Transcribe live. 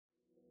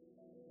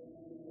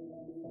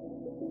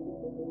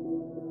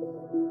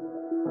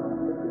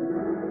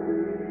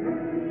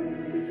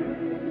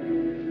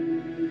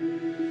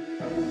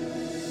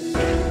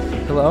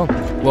Hello.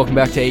 Welcome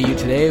back to AU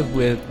Today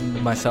with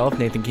myself,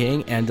 Nathan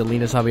King, and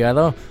Delina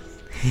Sabiado.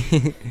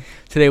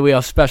 Today we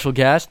have special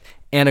guest,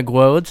 Anna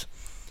Gwozdz.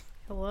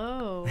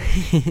 Hello.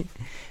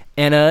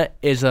 Anna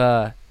is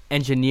a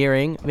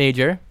engineering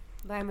major.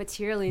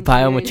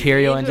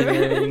 Biomaterial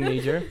engineering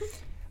major.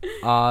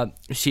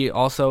 She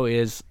also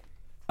is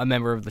a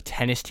member of the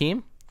tennis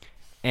team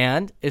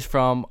and is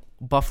from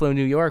Buffalo,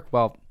 New York.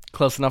 Well,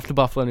 close enough to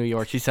Buffalo, New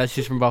York. She says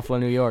she's from Buffalo,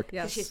 New York.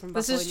 Yes, She's from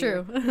this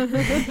Buffalo,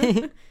 is New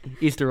true.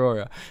 East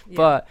Aurora. Yeah.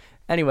 But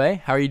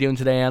anyway, how are you doing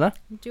today, Anna?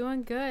 I'm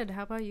doing good.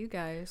 How about you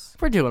guys?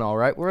 We're doing all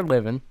right. We're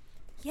living.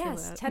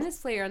 Yes, that. tennis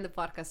player on the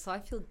podcast, so I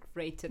feel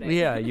great today.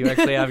 Yeah, you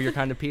actually have your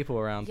kind of people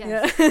around.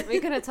 Yes,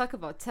 we're going to talk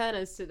about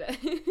tennis today.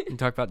 You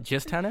talk about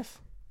just tennis?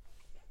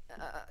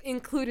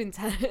 Including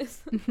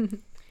tennis.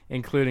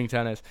 Including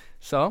tennis.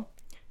 So,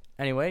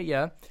 anyway,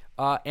 yeah.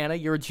 Anna,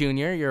 you're a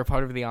junior. You're a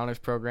part of the honors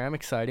program.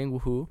 Exciting.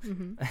 Woohoo.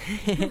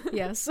 Mm-hmm.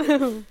 Yes.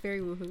 Very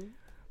woohoo.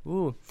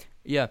 Ooh.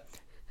 Yeah.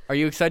 Are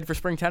you excited for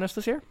spring tennis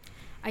this year?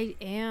 I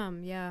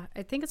am, yeah.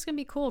 I think it's going to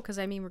be cool because,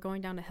 I mean, we're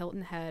going down to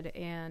Hilton Head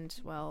and,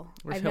 well,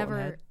 Where's Hilton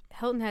Head?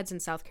 Hilton Head's in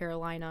South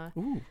Carolina.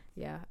 Ooh.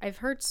 Yeah. I've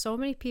heard so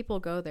many people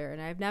go there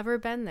and I've never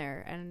been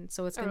there. And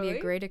so it's going to be really?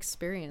 a great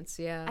experience.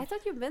 Yeah. I thought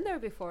you've been there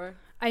before.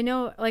 I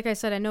know, like I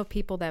said, I know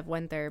people that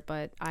went there,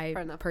 but I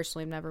Fair enough.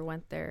 personally never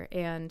went there.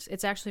 And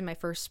it's actually my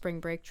first spring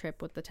break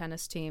trip with the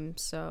tennis team.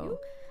 So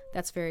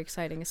that's very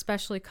exciting,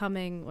 especially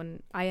coming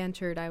when I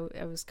entered. I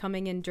was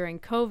coming in during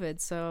COVID.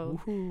 So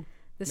Woohoo.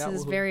 this Not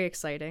is woohoo. very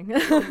exciting.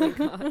 Oh my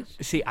gosh.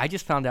 See, I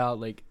just found out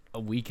like a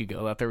week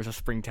ago that there was a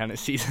spring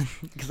tennis season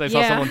because I saw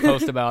Yeah. someone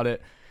post about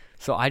it.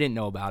 So I didn't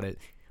know about it.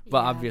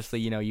 But Yeah. obviously,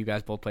 you know, you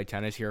guys both play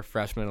tennis. You're a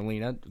freshman,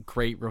 Alina.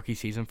 Great rookie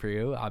season for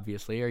you,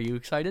 obviously. Are you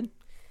excited?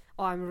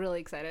 Oh, I'm really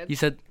excited. You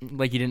said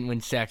like you didn't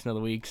win Saxon of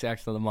the Week,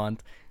 Saxon of the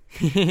Month.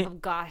 Oh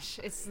gosh,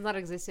 it's not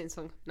existing,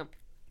 so no.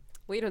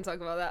 We don't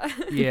talk about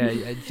that. Yeah,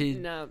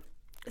 No.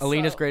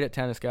 Alina's So, great at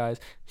tennis, guys.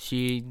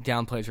 She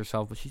downplays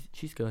herself, but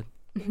she's good.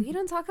 We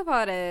don't talk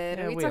about it.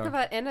 Yeah, we we talk are.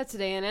 about Anna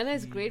today, and Anna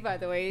is great, by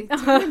the way. To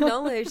your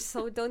knowledge,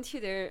 so don't you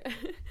dare.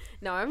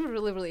 No, I'm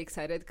really, really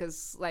excited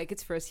because, like,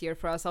 it's first year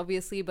for us,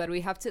 obviously, but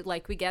we have to,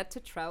 like, we get to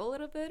travel a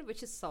little bit,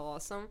 which is so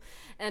awesome.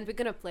 And we're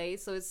going to play,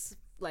 so it's,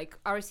 like,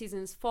 our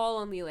seasons fall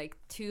only, like,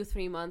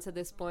 2-3 months at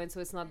this point,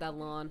 so it's not that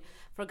long.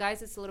 For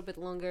guys, it's a little bit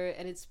longer,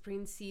 and it's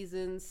spring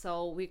season,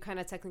 so we kind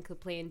of technically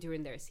playing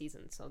during their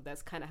season, so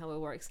that's kind of how it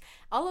works.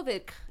 All of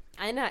it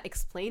Anna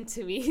explained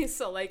to me,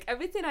 so like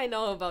everything I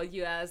know about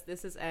US,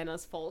 this is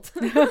Anna's fault.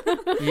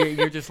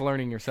 You're just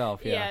learning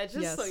yourself. Yeah.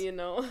 just so Yes. you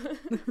know.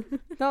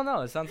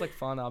 No, it sounds like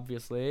fun.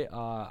 Obviously,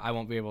 I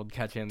won't be able to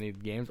catch any of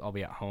the games. I'll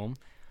be at home,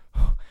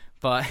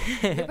 but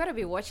You better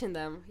be watching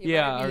them. You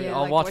yeah, better be, Yeah.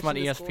 I'll like, watch them on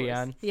watching the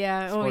ESPN. scores.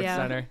 Yeah. Sports Oh, yeah.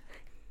 Center.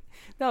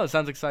 No, it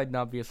sounds exciting.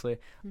 Obviously,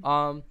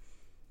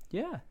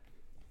 yeah,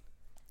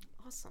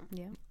 Awesome.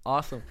 Yeah.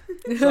 awesome.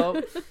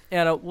 So,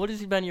 Anna, what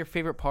has been your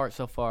favorite part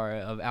so far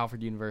of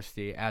Alfred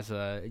University as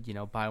a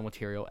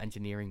biomaterial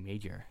engineering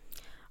major?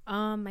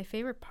 My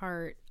favorite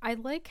part, I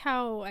like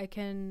how I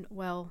can,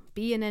 well,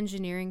 be an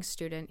engineering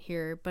student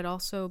here, but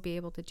also be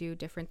able to do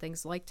different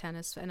things like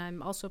tennis. And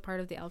I'm also part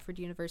of the Alfred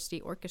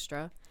University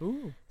Orchestra.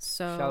 Ooh,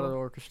 So, shout out to the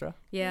orchestra.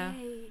 yeah,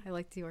 Yay. I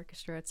like the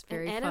orchestra. It's And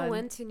very Anna fun.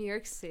 went to New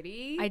York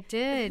City. I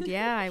did,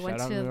 yeah. I went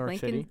Shout out to New York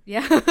Lincoln. City.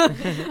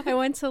 Yeah, I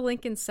went to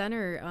Lincoln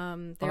Center.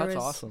 There that's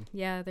was, awesome.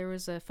 Yeah, there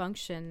was a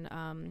function.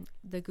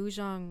 The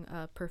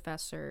Gwozdz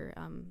professor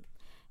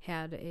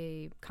had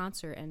a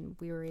concert, and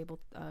we were able.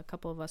 A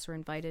couple of us were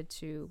invited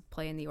to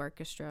play in the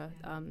orchestra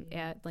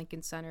at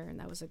Lincoln Center,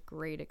 and that was a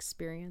great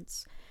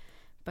experience.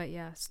 But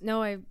yes,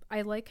 no,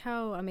 I like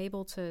how I'm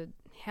able to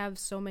have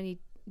so many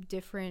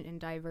different and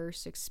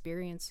diverse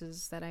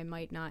experiences that I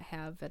might not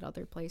have at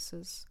other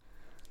places.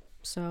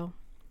 So,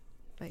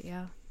 but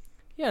yeah.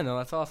 Yeah, no,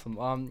 that's awesome.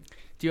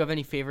 Do you have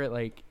any favorite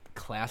like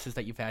classes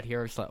that you've had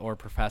here, or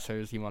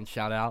professors you want to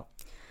shout out?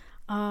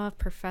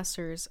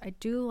 Professors. I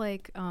do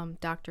like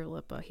Dr.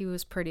 Lippa. He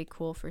was pretty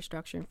cool for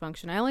structure and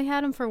function. I only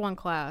had him for one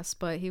class,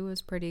 but he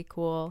was pretty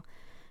cool.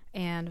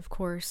 And of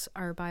course,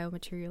 our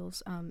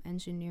biomaterials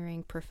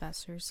engineering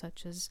professors,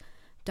 such as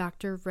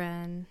Dr.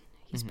 Wren.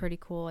 He's pretty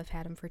cool. I've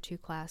had him for 2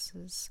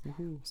 classes.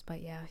 Woohoo.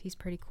 But yeah, he's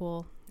pretty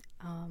cool.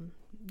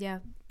 Yeah,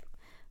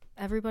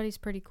 everybody's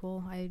pretty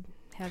cool. I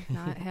have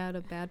not had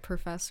a bad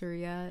professor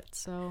yet,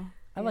 so.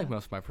 I like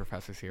most of my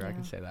professors here. I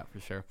can Yeah. say that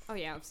for sure. Oh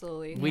yeah,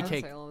 absolutely. We I would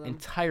take say all of them.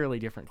 entirely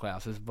different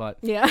classes, but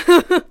Yeah.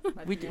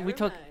 But we never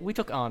took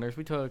mind. honors.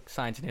 We took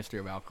science and history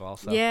of alcohol.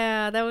 So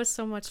Yeah, that was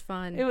so much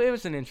fun. it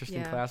was an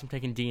interesting Yeah. class. I'm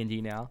taking D&D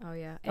now. Oh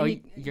yeah. Oh,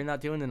 And you're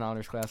not doing an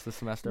honors class this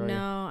semester, are no, you?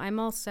 I'm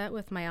all set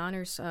with my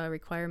honors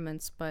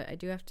requirements, but I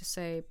do have to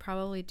say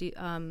probably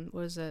what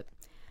was it?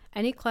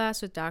 Any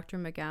class with Dr.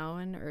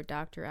 McGowan or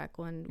Dr.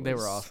 Eklund. They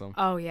were awesome.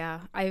 Oh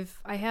yeah, I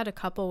had a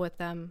couple with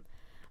them.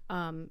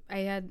 I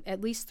had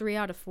at least 3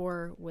 out of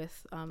 4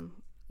 with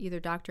either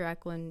Dr.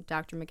 Eklund,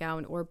 Dr.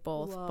 McGowan, or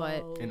both,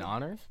 but Whoa. In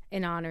honors?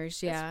 in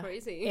honors, yeah. That's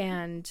crazy.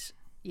 And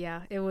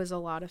yeah, it was a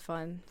lot of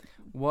fun.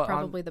 What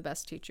Probably the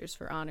best teachers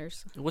for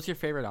honors. what's your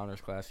favorite honors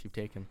class you've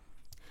taken?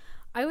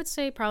 I would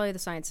say probably the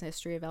science and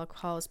history of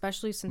alcohol,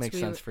 especially since Makes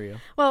sense for you.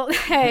 Well,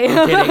 hey.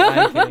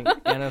 I'm kidding.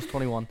 Anna's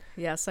 21.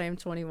 Yes, I am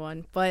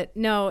 21. But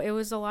no, it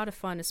was a lot of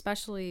fun,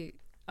 especially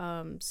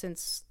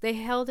since they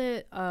held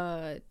it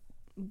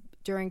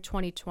during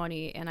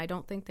 2020, and I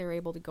don't think they were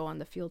able to go on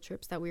the field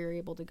trips that we were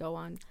able to go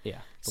on. Yeah,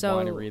 the So-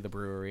 winery, the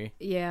brewery.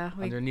 Yeah.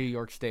 Under New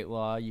York state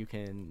law, you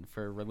can,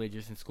 for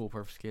religious and school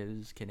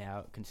purposes, can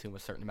consume a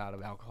certain amount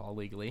of alcohol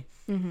legally.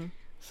 Mm-hmm.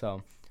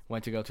 So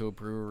went to go to a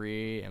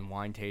brewery and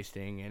wine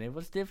tasting, and it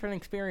was a different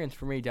experience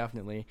for me,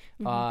 definitely.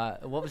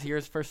 Mm-hmm. What was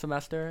yours first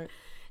semester?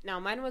 Now,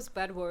 mine was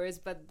Bad Wars,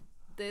 but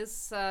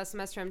this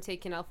semester I'm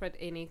taking Alfred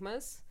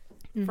Enigmas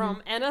Mm-hmm.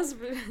 from Anna's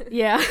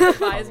Yeah.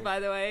 advice, by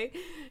the way.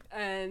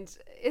 And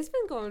it's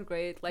been going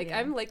great. Like, Yeah.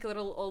 I'm like a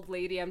little old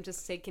lady. I'm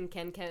just taking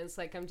cans.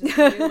 Like, I'm just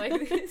doing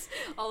like this,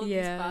 all of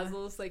Yeah. these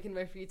puzzles like in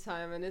my free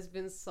time. And it's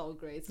been so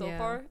great so Yeah.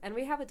 far. And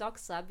we have a Doc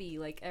Sabi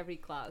like every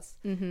class,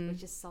 Mm-hmm.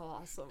 which is so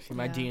awesome. See,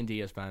 my Yeah. D&D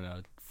has been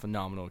a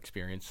phenomenal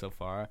experience so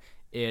far.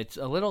 It's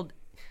a little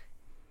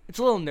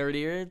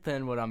nerdier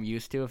than what I'm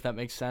used to, if that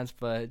makes sense,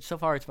 but so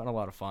far it's been a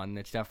lot of fun.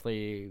 It's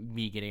definitely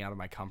me getting out of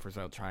my comfort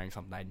zone, trying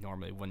something I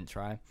normally wouldn't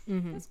try.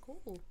 Mm-hmm. That's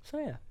cool. So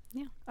yeah,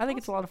 Yeah. I think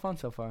it's a lot of fun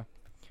so far.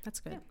 That's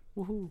good. Yeah.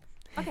 Woohoo!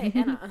 Okay,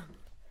 Anna.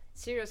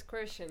 Serious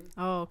question.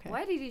 Oh, okay.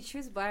 Why did you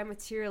choose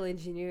biomaterial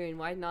engineering?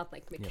 Why not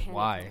like mechanical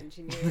why?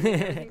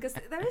 engineering? Because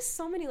there is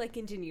so many like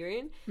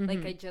engineering. Like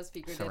Mhm. I just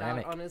figured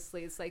Ceramic. it out.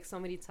 Honestly, it's like so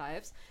many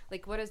types.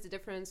 Like, what is the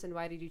difference, and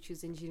why did you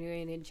choose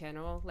engineering in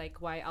general?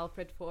 Like, why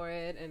Alfred for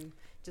it, and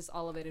just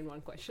all of it in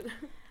one question.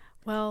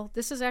 Well,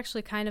 this is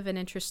actually kind of an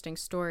interesting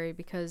story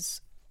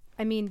because,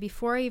 I mean,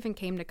 before I even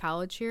came to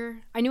college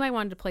here, I knew I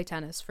wanted to play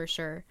tennis for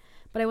sure,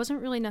 but I wasn't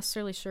really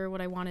necessarily sure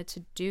what I wanted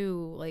to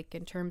do, like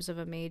in terms of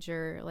a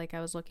major. Like I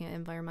was looking at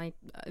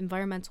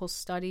environmental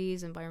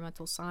studies,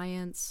 environmental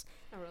science.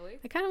 Oh, really?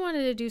 I kind of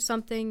wanted to do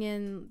something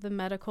in the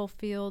medical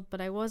field, but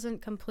I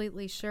wasn't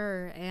completely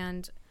sure.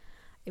 And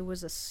it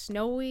was a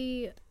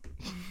snowy,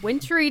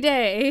 wintry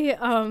day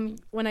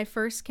when I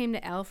first came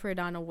to Alfred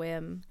on a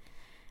whim.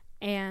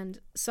 And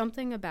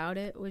something about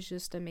it was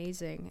just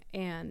amazing.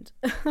 And,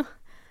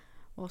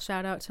 well,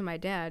 shout out to my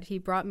dad. He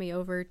brought me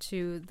over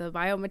to the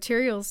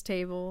biomaterials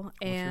table.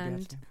 What's your And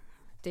dad's name?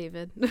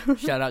 David.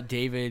 Shout out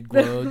David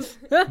Gwozdz.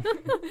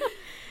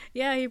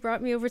 Yeah, he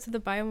brought me over to the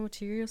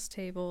biomaterials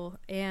table.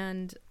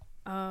 And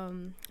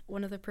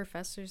one of the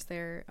professors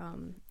there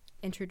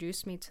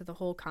introduced me to the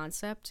whole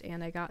concept,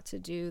 and I got to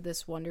do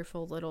this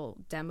wonderful little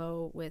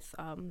demo with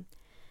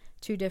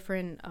two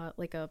different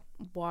like a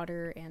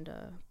water and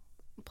a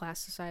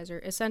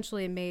plasticizer.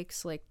 Essentially it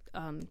makes like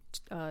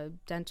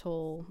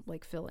dental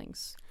like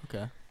fillings,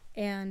 Okay.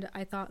 and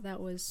I thought that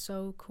was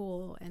so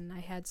cool, and I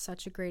had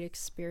such a great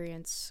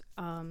experience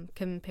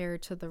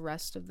compared to the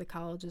rest of the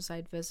colleges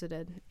I'd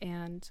visited,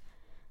 and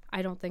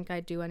I don't think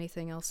I'd do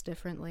anything else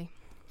differently.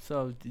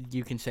 So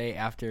you can say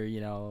after,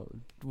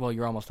 well,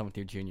 you're almost done with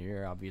your junior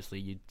year, obviously,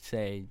 you'd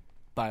say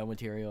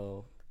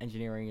biomaterial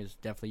engineering is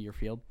definitely your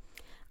field?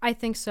 I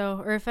think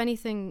so, or if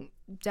anything,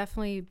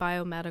 definitely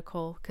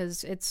biomedical,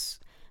 because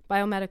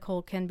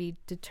biomedical can be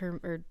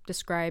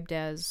described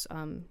as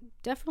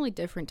definitely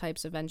different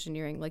types of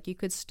engineering. Like you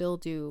could still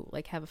do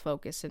have a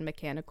focus in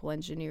mechanical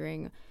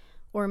engineering,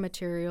 or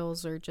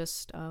materials, or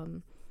just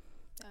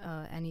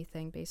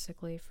anything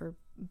basically for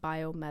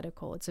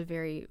biomedical. It's a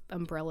very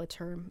umbrella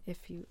term,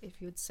 if you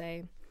would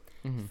say,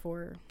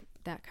 for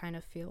that kind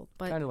of field.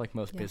 But Kind of like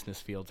most yeah. business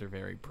fields are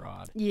very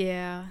broad.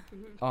 yeah,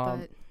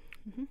 but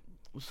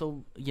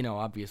So,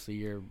 obviously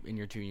you're in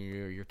your junior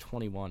year, you're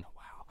 21. Wow.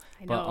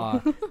 I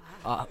know.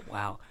 But,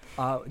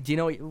 wow. Do you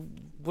know,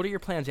 what are your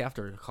plans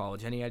after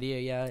college? Any idea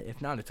yet?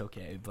 If not, it's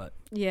okay, but.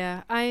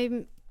 Yeah,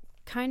 I'm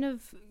kind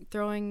of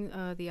throwing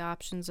the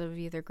options of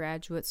either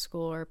graduate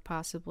school or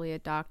possibly a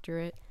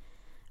doctorate.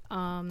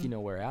 Do you know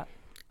where at?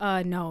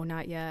 No,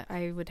 not yet.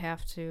 I would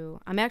have to.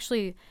 I'm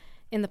actually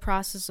in the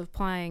process of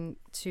applying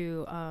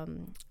to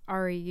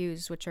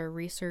REUs,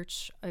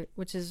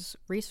 which is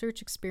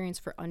research experience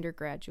for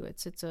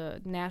undergraduates. It's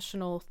a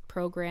national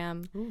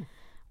program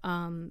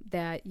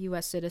that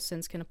U.S.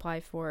 citizens can apply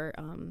for.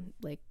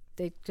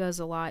 It does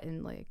a lot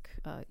in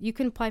you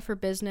can apply for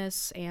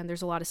business, and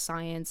there's a lot of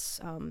science,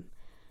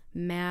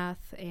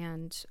 math,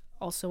 and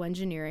also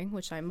engineering,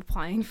 which I'm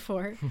applying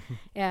for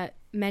at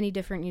many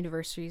different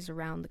universities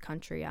around the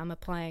country. I'm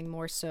applying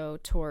more so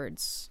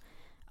towards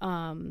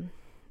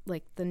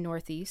the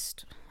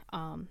Northeast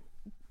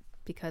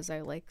because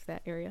I like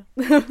that area.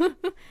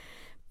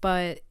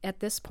 But at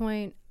this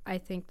point, I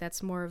think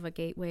that's more of a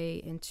gateway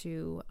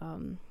into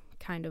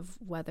kind of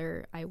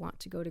whether I want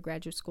to go to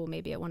graduate school,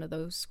 maybe at one of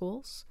those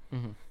schools,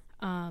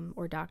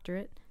 or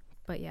doctorate.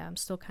 But yeah, I'm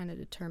still kind of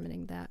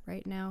determining that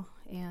right now,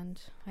 and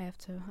I have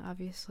to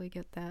obviously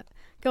get that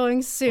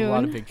going soon. A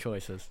lot of big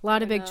choices. A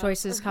lot of big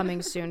choices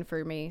coming soon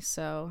for me,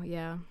 so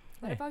yeah.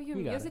 What about your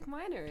you got music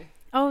minor?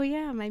 Oh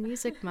yeah, my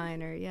music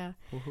minor. Yeah,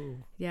 Woohoo.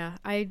 yeah.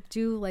 I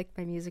do like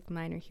my music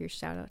minor here.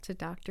 Shout out to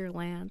Dr.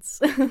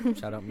 Lance.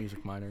 Shout out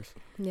music minors.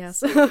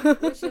 Yes.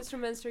 Which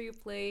instruments are you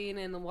playing,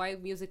 and why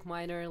music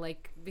minor?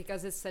 Like,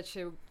 because it's such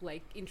a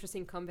like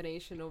interesting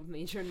combination of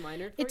major and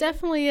minor. For It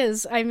definitely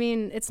is. I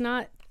mean, it's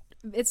not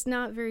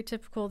very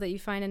typical that you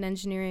find an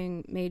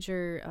engineering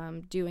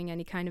major doing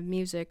any kind of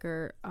music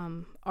or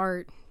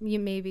art. You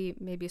maybe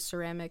a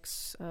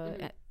ceramics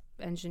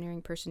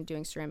engineering person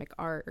doing ceramic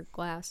art or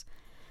glass.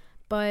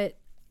 But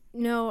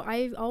no,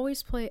 I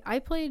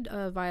played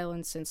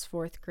violin since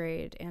 4th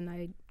grade, and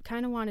I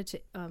kind of wanted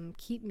to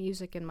keep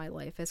music in my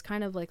life as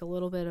kind of like a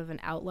little bit of an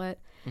outlet,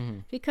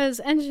 because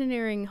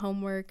engineering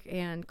homework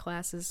and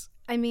classes,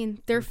 I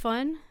mean, they're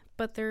fun,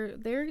 but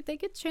they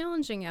get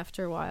challenging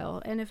after a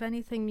while. And if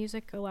anything,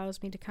 music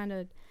allows me to kind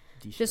of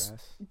just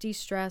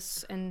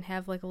de-stress and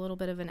have like a little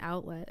bit of an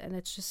outlet, and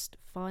it's just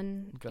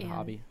fun. Good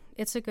hobby.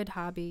 It's a good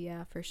hobby,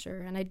 yeah, for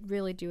sure. And I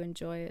really do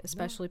enjoy it,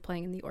 especially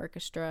playing in the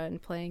orchestra and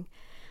playing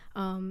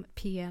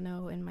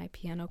piano in my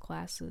piano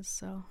classes.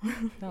 So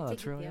No,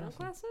 that's really piano awesome.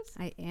 classes?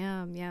 I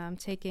am, yeah. I'm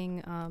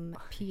taking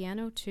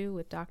piano 2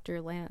 with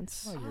Dr.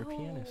 Lance. Oh, you're a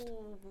pianist.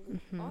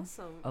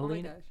 Awesome. Alina, Oh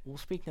my gosh. well,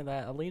 speaking of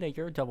that, Alina,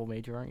 you're a double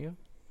major, aren't you?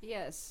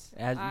 Yes.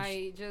 As-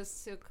 I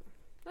just took,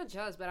 not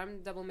just, but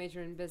I'm double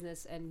major in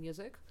business and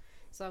music.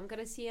 So I'm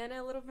gonna see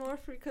Anna a little more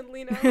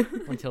frequently now.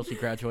 Until she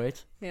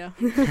graduates. Yeah.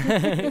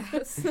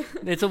 Yes.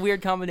 It's a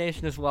weird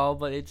combination as well,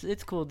 but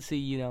it's cool to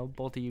see,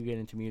 both of you get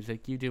into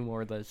music. You do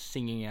more of the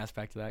singing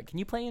aspect of that. Can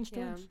you play Yeah.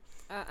 instruments?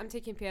 I'm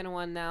taking piano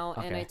 1 now,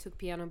 and Okay. I took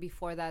piano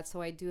before that, so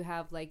I do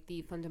have like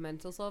the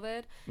fundamentals of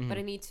it, but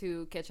I need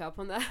to catch up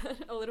on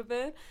that a little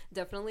bit,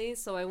 definitely.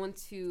 So I want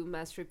to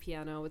master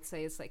piano. I would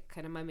say it's like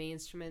kind of my main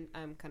instrument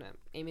I'm kind of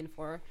aiming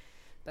for,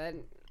 but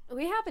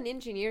we have an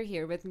engineer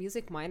here with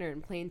music minor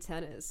and playing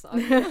tennis.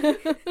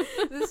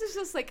 This is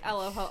just like, I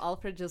love how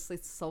Alfred just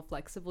is so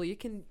flexible. You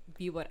can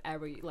be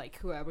whatever you like,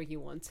 whoever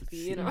you want to be.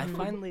 You know,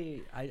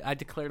 I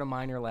declared a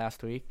minor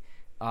last week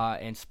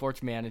in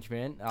sports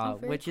management,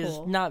 very which is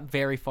cool. not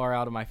very far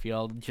out of my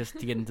field, just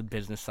to get into the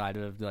business side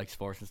of like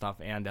sports and stuff.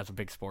 And as a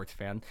big sports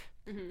fan,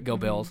 go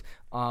Bills.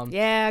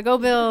 Yeah, go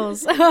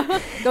Bills.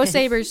 Go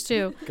Sabres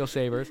too. Go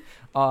Sabres.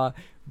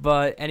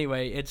 But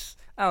anyway,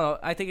 I don't know.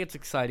 I think it's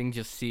exciting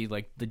just to see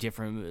like the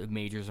different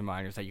majors and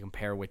minors that you can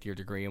pair with your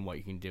degree and what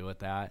you can do with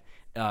that.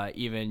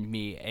 Even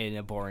me in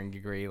a boring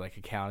degree like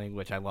accounting,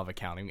 which I love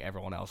accounting.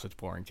 Everyone else it's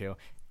boring too.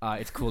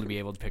 It's cool to be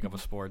able to pick up a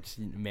sports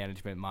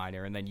management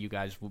minor, and then you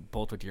guys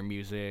both with your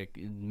music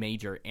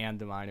major and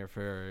the minor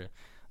for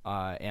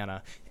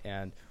Anna.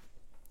 And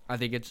I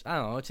think it's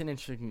an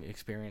interesting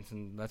experience,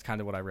 and that's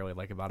kind of what I really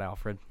like about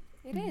Alfred.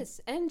 it is,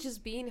 and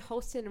just being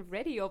hosting a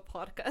radio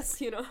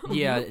podcast, you know.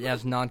 Yeah,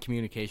 as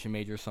non-communication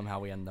majors, somehow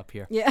we end up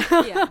here. Yeah.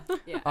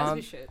 yeah, as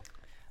we should.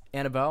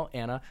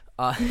 Anna.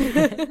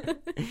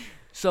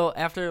 So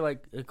after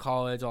like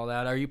college, all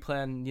that, are you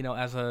planning,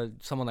 as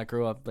someone that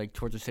grew up like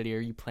towards the city, are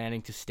you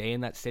planning to stay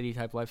in that city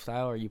type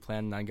lifestyle, or are you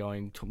planning on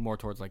going more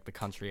towards like the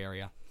country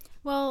area?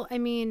 Well, I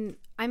mean,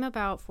 I'm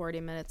about 40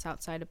 minutes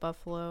outside of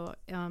Buffalo.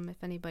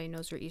 If anybody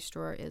knows where East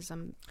Aurora is,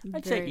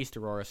 I'd say East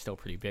Aurora is still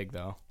pretty big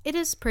though. It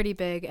is pretty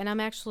big, and I'm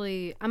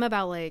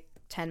about like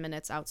 10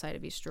 minutes outside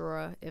of East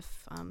Aurora,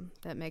 if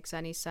that makes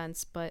any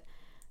sense. But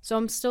so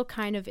I'm still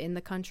kind of in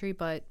the country,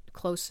 but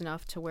close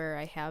enough to where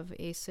I have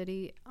a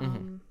city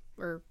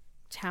or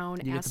town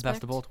You get aspect. the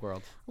best of both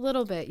worlds. A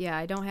little bit, yeah.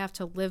 I don't have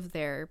to live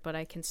there, but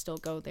I can still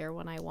go there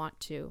when I want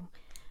to.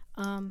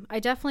 I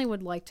definitely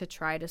would like to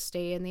try to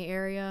stay in the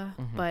area,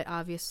 but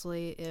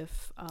obviously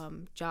if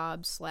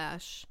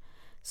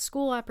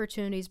job/school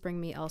opportunities bring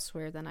me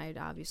elsewhere, then I'd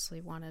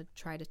obviously want to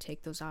try to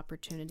take those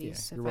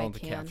opportunities You're if willing I to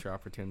can. capture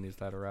opportunities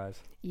that arise.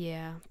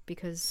 Yeah,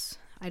 because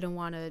I don't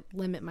want to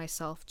limit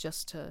myself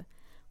just to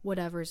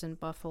whatever's in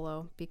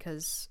Buffalo,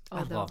 because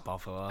I love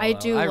Buffalo. I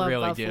do love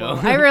really Buffalo.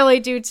 do. I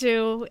really do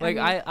too. Like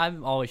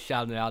I'm always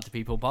shouting it out to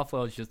people.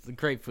 Buffalo is just a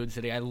great food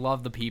city. I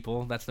love the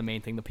people. That's the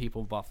main thing. The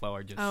people of Buffalo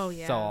are just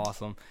so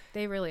awesome.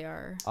 They really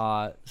are.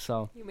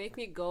 So You make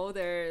me go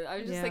there.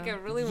 I'm just like, I Yeah.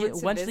 really want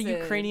to when's visit. the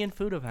Ukrainian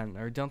food event,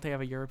 or don't they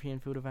have a European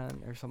food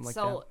event or something like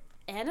that? So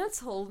Anna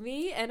taught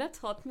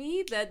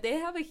me that they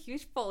have a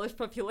huge Polish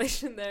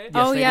population there. Yes,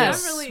 they do.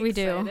 yes, I'm really we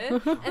do.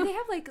 excited. And they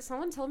have like,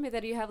 someone told me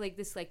that you have like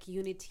this like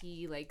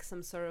unity, like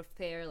some sort of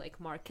fair like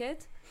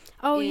market.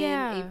 Oh in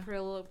yeah.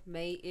 April,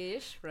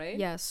 May-ish, right?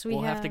 Yes, we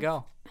We'll have to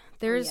go.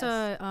 There's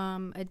yes.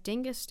 a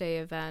Dingus Day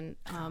event.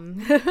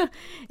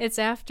 It's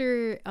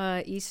after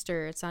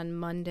Easter. It's on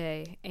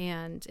Monday,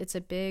 and it's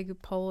a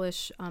big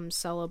Polish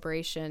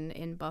celebration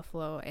in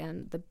Buffalo.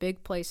 And the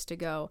big place to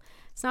go.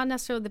 It's not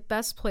necessarily the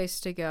best place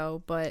to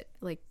go, but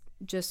like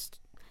just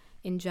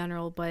in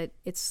general. But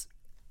it's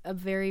a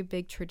very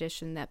big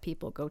tradition that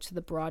people go to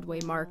the Broadway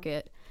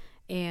market,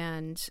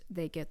 and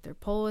they get their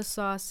Polish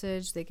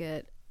sausage.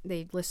 They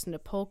listen to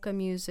polka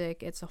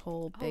music. It's a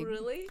whole big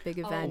big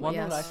event. One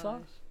yes.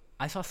 that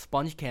I saw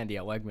sponge candy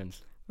at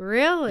Wegmans.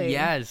 Really?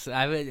 Yes,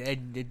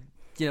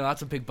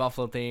 that's a big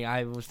Buffalo thing.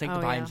 I was thinking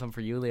of buying some for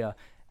Yulia,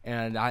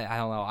 And I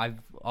don't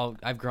know.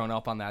 I've grown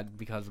up on that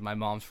because my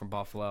mom's from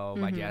Buffalo.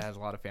 My dad has a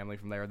lot of family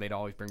from there. They'd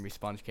always bring me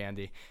sponge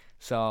candy.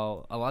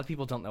 So a lot of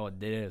people don't know what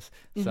it is.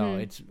 So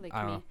it's Like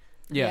I don't me. know.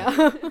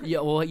 Yeah. Yeah.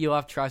 Well, you'll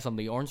have to try some.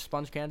 The orange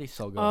sponge candy,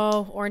 so good.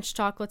 Oh, orange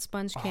chocolate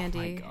sponge my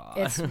candy. God.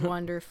 It's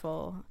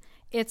wonderful.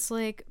 It's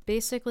like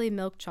basically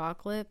milk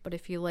chocolate, but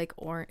if you like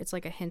orange, it's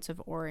like a hint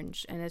of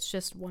orange, and it's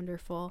just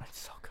wonderful. It's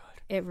so good.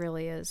 It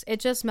really is. It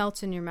just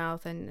melts in your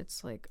mouth, and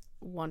it's like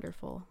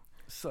wonderful.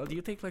 So do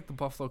you think like the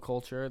Buffalo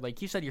culture,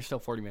 like you said, you're still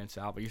 40 minutes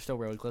out, but you're still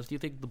really close. Do you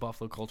think the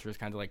Buffalo culture has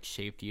kind of like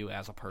shaped you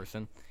as a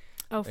person?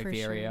 Oh, like for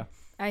the sure. area?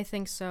 I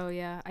think so.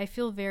 Yeah, I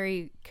feel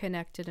very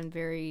connected and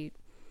very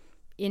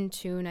in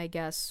tune, I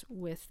guess,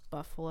 with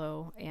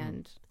Buffalo,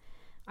 and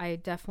I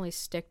definitely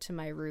stick to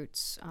my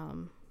roots,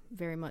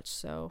 very much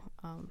so,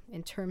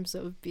 in terms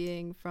of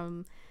being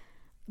from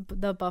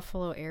the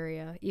Buffalo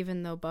area,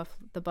 even though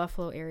the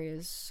Buffalo area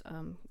is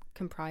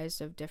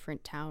comprised of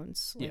different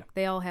towns. Like, Yeah.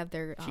 they all have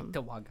their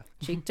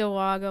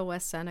Cheektowaga,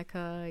 West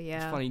Seneca. Yeah,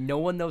 It's funny. No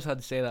one knows how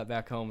to say that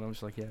back home. I'm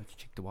just like, yeah, it's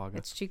Cheektowaga.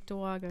 it's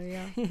Cheektowaga.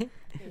 Yeah,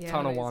 yeah.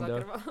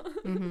 Tonawanda.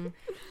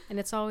 And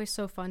it's always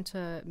so fun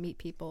to meet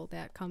people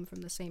that come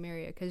from the same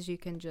area because you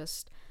can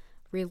just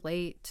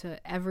relate to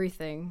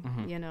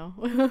everything. You know.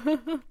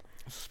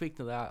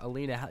 Speaking of that,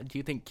 Alina, do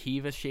you think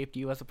Kiev has shaped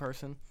you as a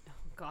person?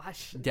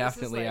 Gosh,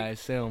 Definitely, I this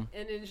is assume.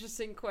 like an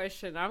interesting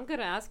question. I'm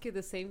gonna ask you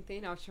the same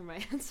thing after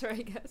my answer, I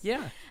guess.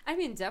 Yeah. I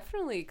mean,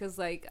 definitely, because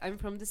like I'm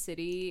from the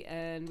city,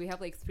 and we have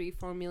like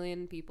 3-4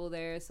 million people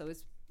there, so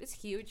it's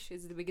huge.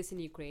 It's the biggest in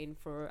Ukraine.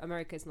 For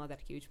America, it's not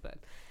that huge, but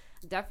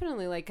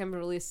definitely, like, I'm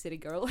really a city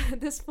girl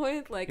at this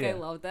point. Like, I Yeah.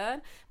 love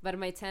that. But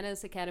my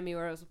tennis academy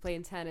where I was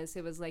playing tennis,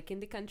 it was like in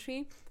the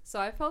country,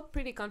 so I felt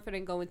pretty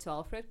confident going to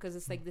Alfred because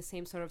it's like the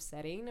same sort of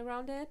setting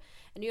around it,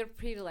 and you're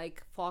pretty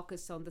like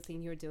focused on the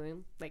thing you're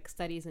doing, like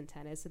studies and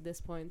tennis at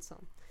this point.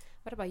 So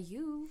what about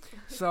you?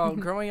 So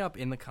growing up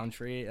in the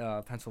country,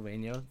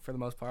 Pennsylvania, for the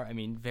most part, I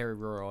mean, very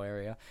rural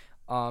area.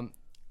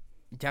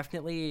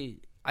 Definitely,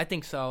 I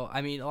think so.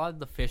 I mean, a lot of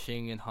the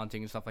fishing and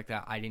hunting and stuff like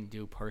that, I didn't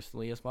do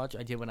personally as much.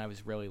 I did when I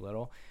was really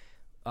little,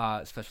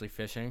 especially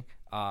fishing.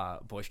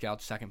 Boy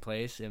Scouts, second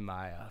place in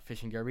my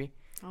fishing derby.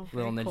 Oh,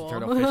 Little very Ninja cool.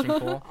 Turtle fishing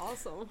pool.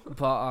 Awesome.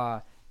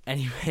 But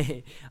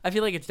anyway, I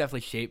feel like it's definitely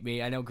shaped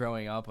me. I know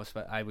growing up,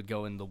 I would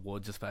go in the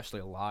woods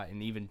especially a lot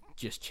and even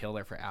just chill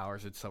there for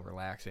hours. It's so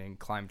relaxing,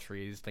 climb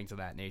trees, things of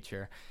that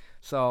nature.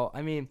 So,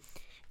 I mean,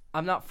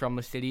 I'm not from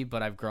the city,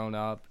 but I've grown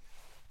up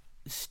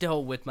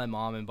still with my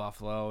mom in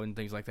Buffalo and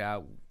things like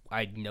that.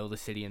 I know the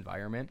city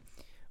environment.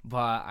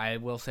 But I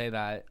will say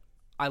that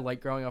I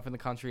like growing up in the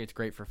country. It's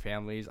great for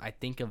families. I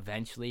think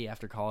eventually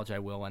after college I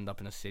will end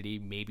up in a city,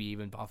 maybe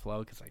even Buffalo,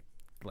 because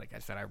like I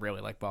said, I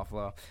really like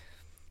Buffalo.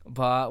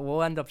 But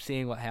we'll end up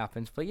seeing what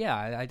happens. But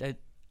yeah,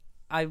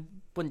 I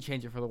wouldn't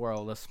change it for the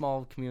world. A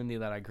small community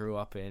that I grew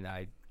up in,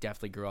 I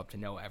definitely grew up to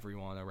know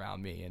everyone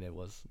around me, and it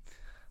was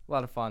a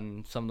lot of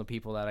fun. Some of the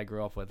people that I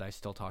grew up with, I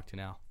still talk to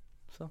now.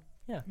 So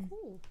yeah,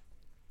 Cool.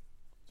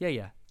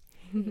 yeah.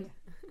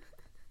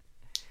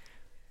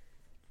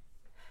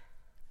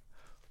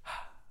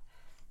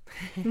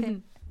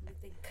 I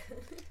think.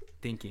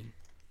 Thinking.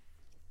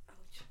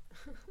 Ouch.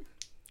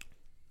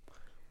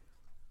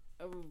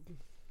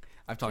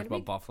 I've talked Can we-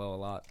 about Buffalo a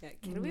lot. Yeah,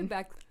 Can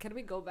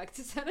we go back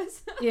to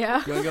tennis?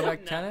 Yeah. You want to go back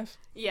to No. tennis?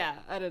 Yeah,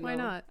 I don't know. Why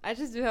not? I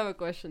just do have a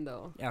question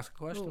though. Ask a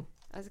question.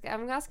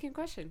 I'm asking a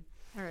question.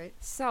 All right.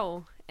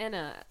 So,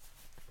 Anna,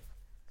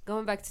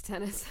 going back to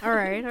tennis. All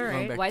right. All Going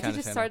right. back- Why did you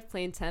tennis, Anna. start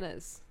playing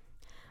tennis?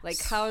 Like,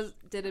 how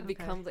did it Okay.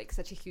 become like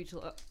such a huge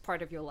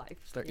part of your life?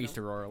 It's their you know? East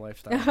Aurora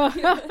lifestyle.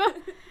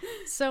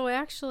 So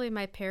actually,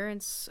 my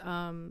parents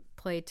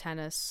played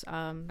tennis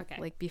Okay.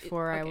 like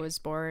before I okay. was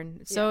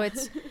born. So Yeah.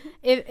 it's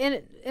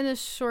in a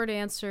short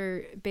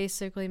answer,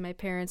 basically my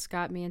parents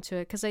got me into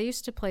it because I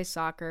used to play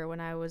soccer when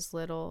I was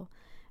little,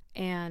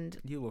 and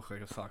You look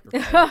like a soccer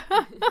player.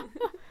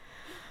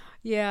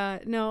 yeah,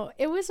 no,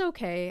 it was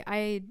okay.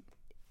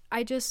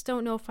 I just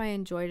don't know if I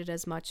enjoyed it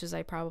as much as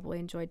I probably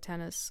enjoyed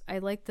tennis. I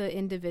like the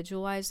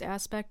individualized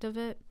aspect of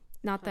it.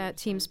 Not that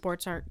team 100%.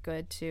 sports aren't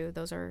good too.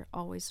 Those are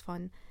always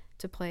fun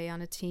to play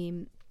on a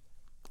team.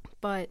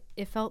 But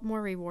it felt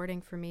more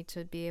rewarding for me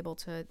to be able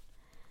to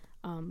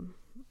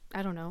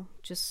I don't know,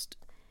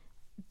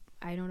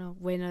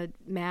 win a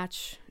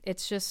match.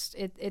 It's just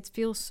it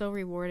feels so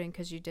rewarding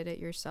because you did it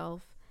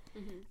yourself.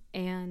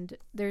 And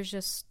there's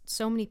just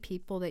so many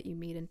people that you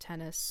meet in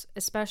tennis,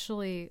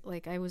 especially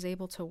like I was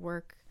able to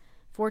work.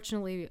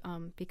 Fortunately,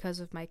 because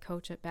of my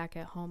coach back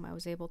at home, I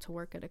was able to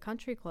work at a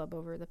country club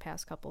over the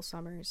past couple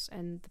summers,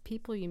 and the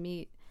people you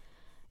meet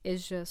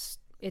is just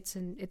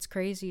it's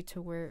crazy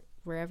to where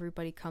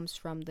everybody comes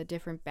from, the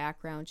different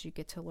backgrounds you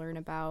get to learn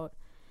about,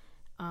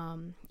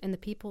 and the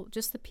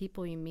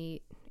people you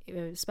meet,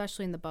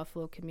 especially in the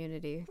Buffalo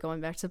community. Going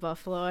back to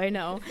Buffalo, I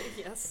know.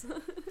 Yes.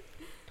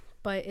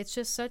 But it's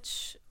just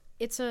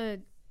it's a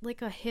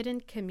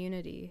hidden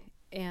community,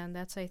 and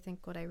that's I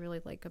think what I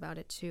really like about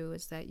it too,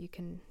 is that you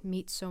can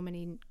meet so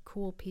many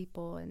cool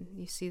people and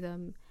you see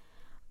them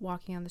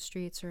walking on the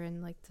streets or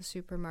in like the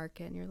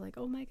supermarket, and you're like,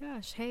 oh my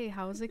gosh, hey,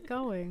 how's it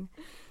going?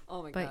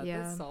 Oh my But god,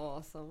 yeah. that's so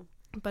awesome.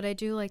 But I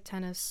do like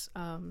tennis.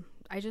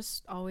 I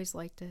just always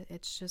liked it.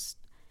 It's just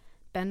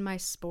been my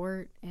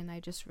sport, and I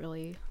just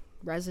really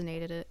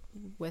resonated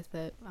with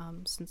it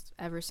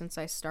ever since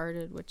I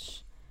started,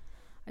 which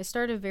I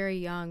started very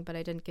young, but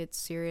I didn't get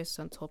serious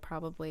until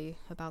probably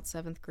about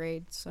 7th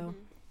grade. So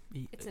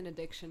It's an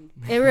addiction.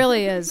 it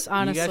really is, You guys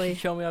honestly. should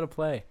show me how to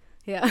play.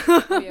 Yeah.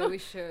 Oh, yeah, we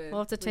should.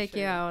 We'll have to We take you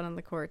should. out on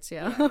the courts.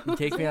 Yeah.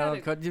 Take me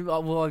out.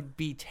 Will it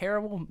be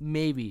terrible?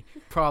 Maybe.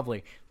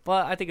 Probably.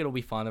 But I think it'll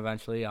be fun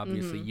eventually.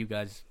 Obviously, you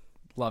guys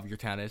love your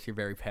tennis. You're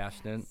very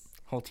passionate.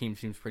 Whole team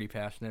seems pretty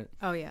passionate.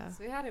 Oh yeah.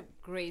 So we had a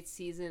great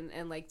season,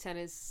 and like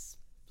tennis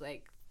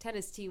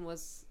team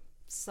was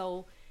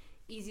so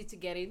easy to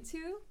get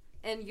into.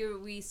 And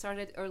we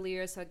started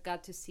earlier, so I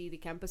got to see the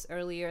campus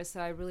earlier. So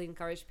I really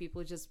encourage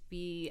people just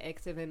be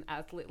active and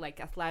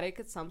athletic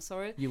at some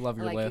sort. You love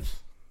your Like lifts.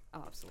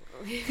 Oh,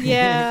 absolutely.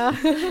 Yeah.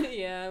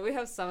 Yeah, we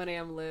have 7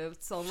 a.m.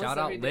 lifts almost Shout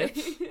out every day.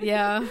 lifts.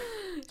 Yeah.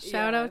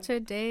 Shout Yeah. out to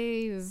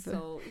Dave.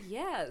 So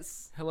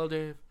yes, Hello,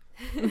 Dave.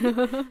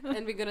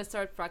 and we're gonna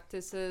start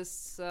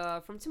practices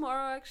from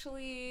tomorrow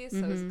actually.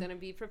 So it's gonna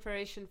be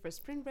preparation for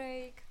spring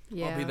break.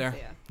 Yeah. I'll be there. So,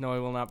 yeah. No, I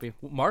will not be.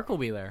 Mark will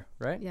be there,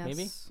 right? Yes.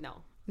 Maybe.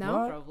 No, No.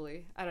 What?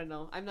 probably. I don't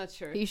know. I'm not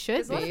sure. You should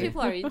 'Cause a lot of be.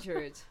 people are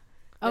injured.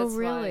 Oh That's why.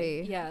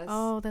 really? Yes.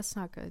 Oh, that's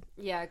not good.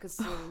 Yeah, because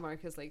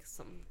Mark has like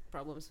some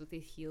problems with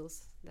his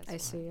heels. That's I why.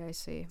 see. I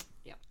see.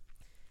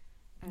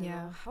 I don't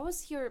Yeah. know. How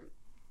was your?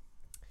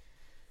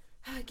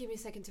 Give me a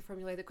second to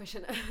formulate the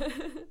question.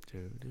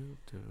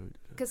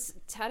 Because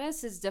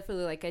tennis is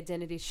definitely like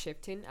identity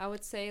shifting, I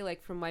would say,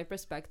 like from my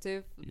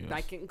perspective.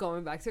 Yes.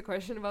 Going back to the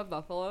question about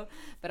Buffalo,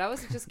 but I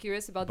was just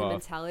curious about the Buff.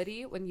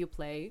 mentality when you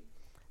play.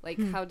 Like,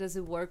 how does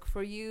it work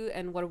for you,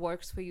 and what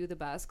works for you the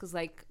best? Because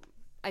like,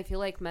 I feel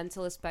like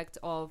mental aspect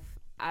of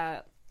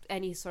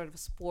any sort of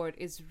sport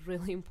is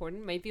really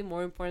important, maybe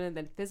more important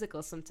than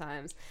physical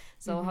sometimes.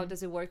 So how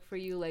does it work for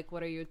you? Like,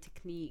 what are your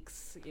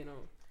techniques? You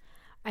know.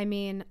 I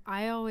mean,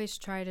 I always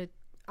try to.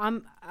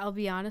 I'll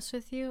be honest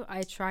with you.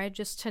 I try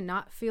just to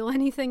not feel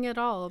anything at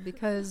all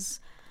because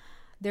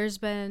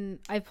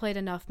I've played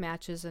enough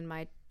matches in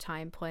my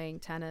time playing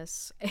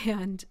tennis,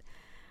 and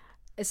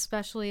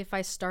especially if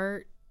I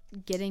start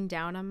getting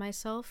down on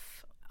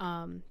myself,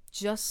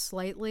 just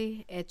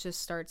slightly, it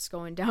just starts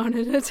going down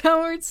in a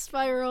downward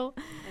spiral.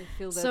 I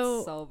feel that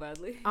So, so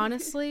badly.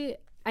 Honestly,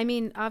 I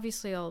mean,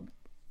 obviously, I'll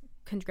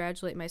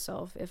congratulate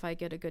myself if I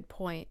get a good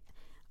point.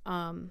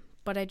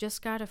 But I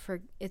just gotta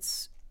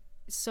it's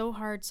so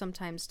hard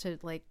sometimes to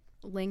like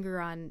linger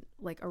on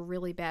like a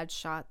really bad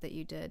shot that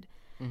you did.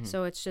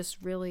 So it's just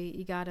really,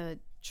 you gotta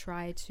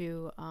try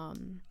to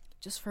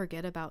just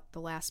forget about the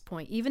last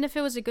point, even if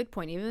it was a good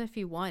point, even if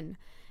you won,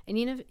 and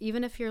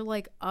even if you're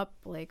like up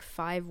like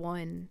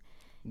 5-1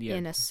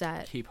 in a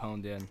set. Keep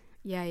honed in.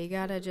 Yeah, you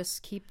gotta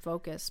just keep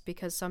focused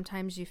because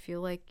sometimes you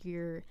feel like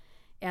you're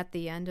at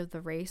the end of the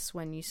race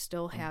when you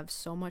still have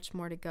so much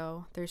more to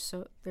go.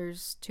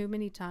 There's too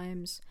many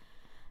times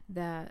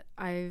that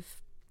I've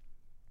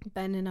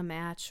been in a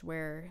match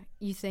where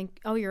you think,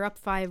 oh, you're up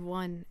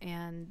 5-1,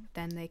 and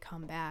then they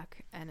come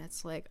back and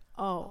it's like,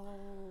 oh,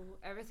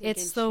 Everything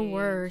it's can the change.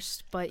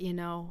 worst, but you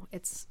know,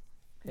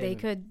 they Hey.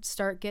 could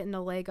start getting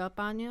a leg up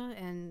on you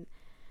and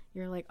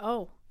you're like,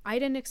 oh, I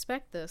didn't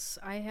expect this.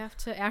 I have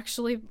to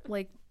actually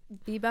like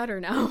be better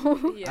now.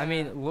 Yeah. I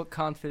mean, look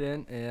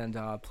confident and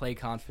play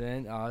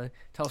confident.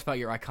 Tell us about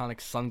your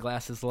iconic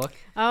sunglasses look.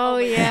 Oh,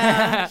 my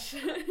yeah. gosh.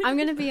 I'm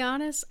going to be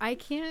honest. I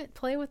can't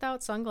play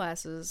without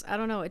sunglasses. I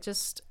don't know. It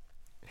just,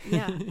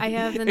 yeah. I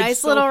have the It's nice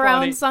so little funny.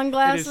 round It is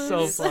sunglasses.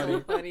 so It's funny. so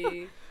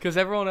funny. Because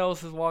everyone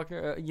else is walking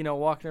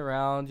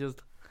around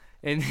just,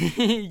 and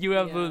you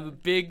have Yeah. the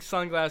big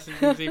sunglasses you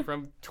can see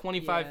from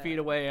 25 Yeah. feet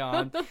away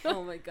on.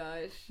 Oh my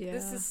gosh.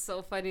 This Yeah. is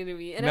so funny to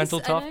me. And Mental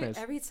I know toughness.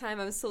 every time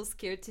I'm so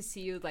scared to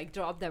see you like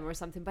drop them or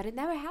something, but it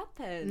never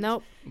happens.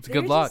 Nope. It's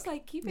They're good luck. Just,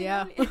 like, keeping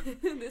Yeah. on.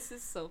 This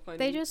is so funny.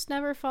 They just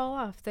never fall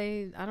off.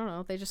 I don't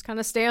know. They just kind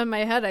of stay on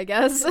my head, I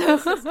guess.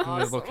 This is They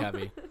awesome. look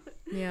heavy.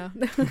 Yeah.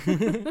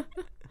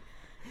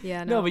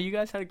 Yeah, No, no. but you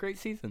guys had a great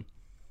season.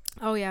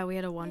 Oh, yeah. We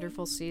had a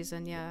wonderful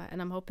season. Yeah.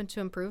 And I'm hoping to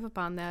improve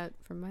upon that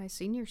for my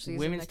senior season.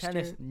 Women's next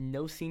tennis, year.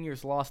 no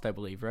seniors lost, I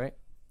believe, right?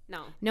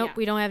 No. Nope. yeah.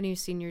 We don't have any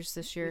seniors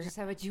this We year. just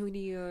have a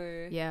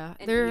junior. Yeah.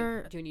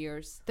 And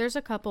juniors. There's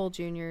a couple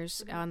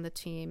juniors on the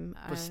team.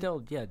 But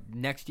still, yeah,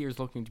 next year's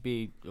looking to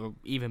be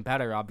even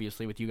better,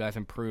 obviously, with you guys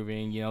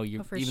improving. You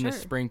know, for even the sure.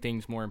 spring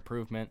thing's more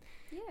improvement.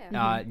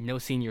 Yeah. No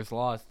seniors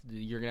lost.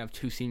 You're going to have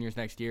 2 seniors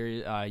next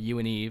year, you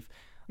and Eve.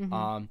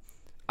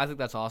 I think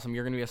that's awesome.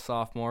 You're going to be a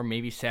sophomore,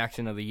 maybe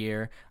Saxon of the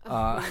year.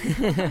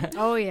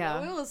 Oh,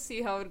 yeah. We will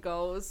see how it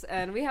goes.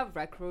 And we have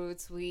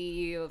recruits.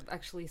 We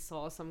actually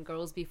saw some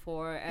girls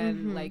before,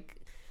 and like,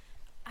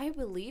 I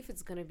believe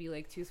it's gonna be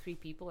like 2-3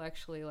 people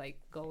actually like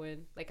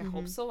going. Like, I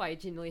hope so. I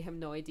genuinely have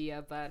no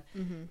idea, but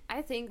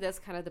I think that's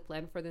kind of the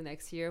plan for the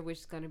next year, which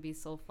is gonna be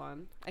so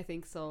fun. I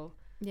think so.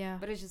 Yeah.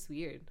 But it's just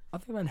weird.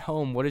 Other than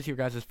home, what is your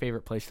guys'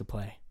 favorite place to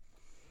play?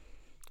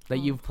 that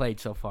you've played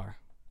so far,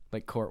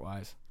 like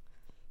court-wise?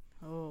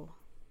 Oh,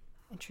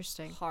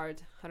 interesting.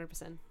 Hard,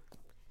 100%.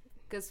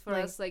 Because for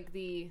Like- us, like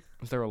the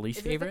Is there a least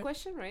is this the favorite?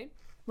 question, right?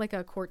 Like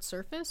a court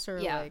surface or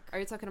Yeah. like Are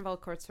you talking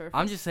about court surface?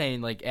 I'm just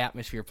saying, like,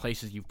 atmosphere,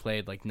 places you've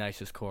played, like,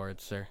 nicest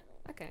courts, or...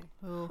 Okay.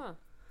 oh. Huh.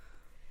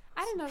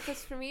 I don't know,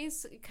 because for me,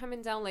 it's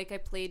coming down, like, I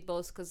played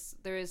both, because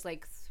there is,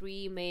 like,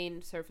 3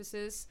 main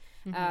surfaces.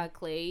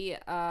 Clay,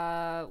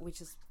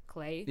 which is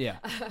clay. Yeah.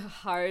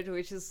 Hard,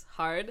 which is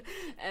hard.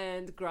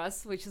 And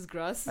grass, which is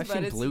grass. I've but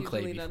seen it's blue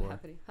clay usually not before.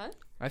 happening. Huh?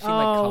 I've seen,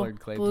 like, Oh, colored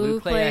clay. Blue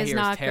clay I is hear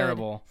not is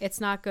terrible. good.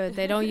 It's not good.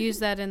 They don't use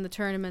that in the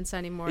tournaments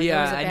anymore. There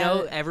Yeah, was a I bad-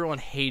 know everyone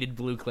hated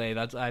blue clay.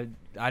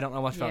 I don't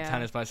know much about Yeah.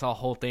 tennis, but I saw a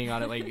whole thing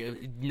on it, like,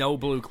 no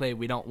blue clay,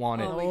 we don't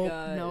want it. Oh my Nope,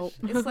 gosh. nope.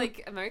 It's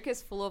like America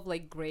is full of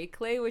like gray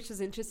clay, which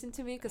is interesting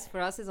to me because for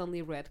us it's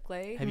only red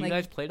clay. Have you like,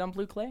 guys played on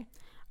blue clay?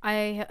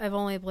 I've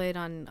only played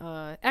on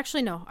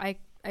actually no,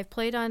 I've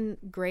played on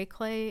gray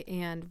clay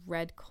and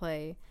red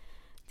clay.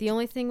 The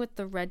only thing with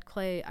the red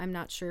clay, I'm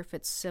not sure if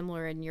it's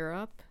similar in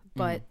Europe,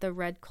 but the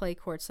red clay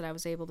courts that I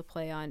was able to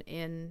play on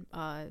in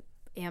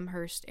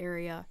Amherst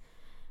area,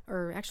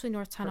 or actually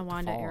North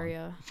Tonawanda fall on.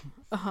 area,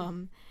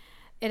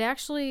 it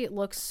actually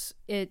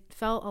it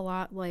felt a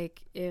lot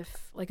like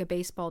a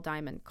baseball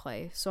diamond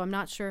clay. So I'm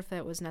not sure if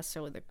that was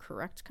necessarily the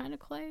correct kind of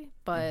clay,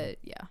 but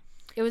yeah.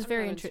 It was I'm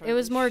very not interesting. It entirely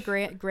was more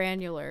sure.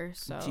 granular.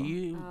 So Do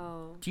you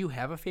Oh. do you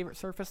have a favorite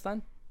surface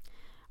then?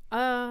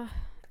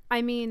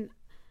 I mean,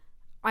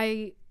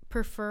 I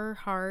prefer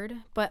hard,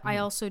 but I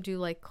also do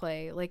like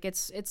clay. Like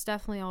it's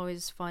definitely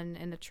always fun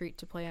and a treat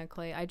to play on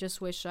clay. I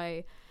just wish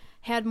I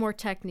had more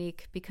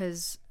technique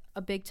because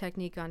a big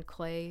technique on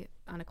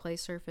a clay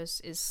surface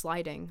is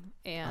sliding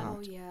and Oh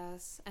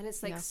yes, and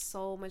it's like Yeah.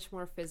 so much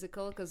more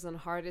physical because on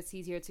hard it's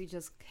easier to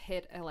just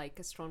hit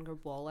a stronger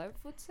ball. I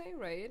would say,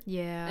 right?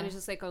 yeah. And it's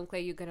just like on clay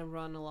you're gonna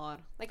run a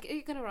lot. Like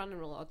you're gonna run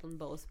a lot on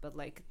both, but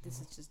like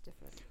this is just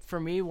different. For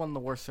me, one of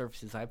the worst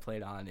surfaces I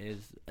played on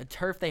is a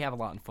turf. They have a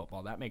lot in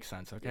football. That makes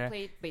sense, You okay?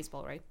 played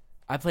baseball, right?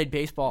 I played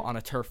baseball on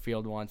a turf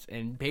field once,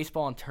 and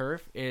baseball on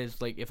turf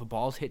is like if a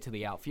ball's hit to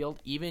the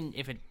outfield, even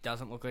if it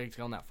doesn't look like it's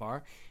going that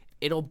far,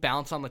 it'll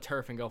bounce on the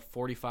turf and go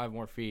 45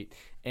 more feet,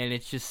 and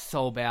it's just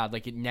so bad.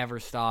 Like, it never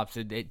stops.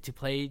 To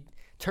play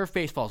turf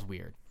baseball is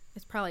weird.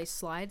 It probably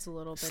slides a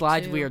little bit.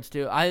 Slides too. weird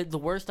too. The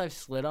worst I've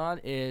slid on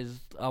is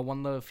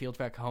one of the fields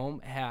back home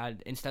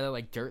had, instead of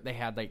like dirt, they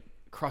had like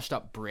crushed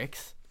up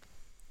bricks.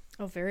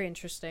 Oh, very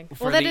interesting.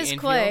 For Well, that the is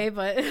infield? clay,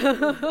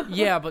 but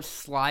Yeah, but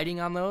sliding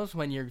on those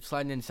when you're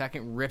sliding in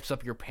second rips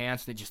up your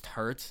pants and it just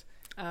hurts.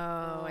 oh,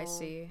 I Oh.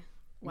 see.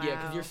 Wow. Yeah,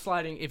 because you're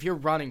sliding. If you're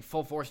running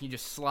full force and you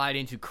just slide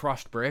into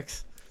crushed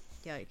bricks,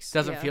 Yikes.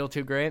 doesn't Yeah. feel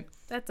too great.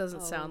 That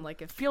doesn't Oh. sound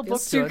like it Field feels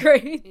looks too good.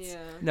 great.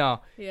 Yeah.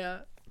 No,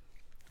 Yeah.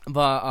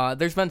 but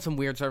there's been some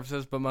weird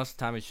surfaces, but most of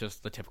the time it's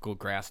just the typical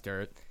grass,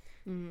 dirt.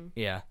 Mm-hmm.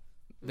 Yeah,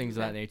 things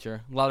of that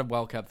nature. A lot of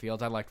well-kept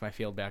fields. I liked my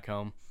field back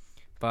home,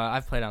 but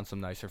I've played on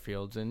some nicer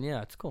fields, and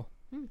yeah, it's cool.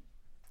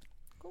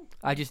 Cool.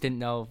 I just didn't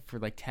know for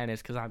like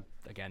tennis because I'm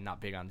again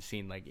not big on the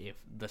scene. Like if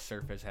the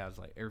surface has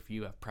like, or if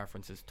you have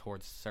preferences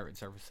towards certain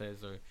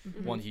surfaces or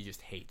ones you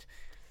just hate.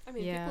 I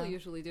mean, Yeah. people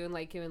usually do, and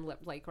like even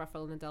like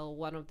Rafael Nadal,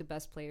 one of the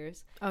best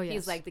players. Oh, yes.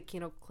 He's like the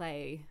king of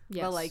clay,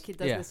 Yes. but like it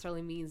doesn't Yeah.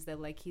 necessarily means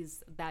that like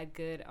he's that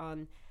good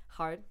on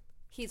hard.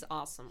 He's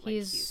awesome. Like,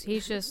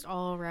 He's just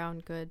all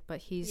around good, but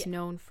he's Yeah.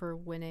 known for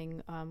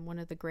winning one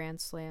of the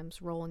Grand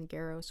Slams, Roland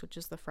Garros, which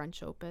is the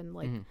French Open.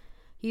 Like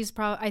he's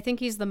probably, I think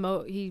he's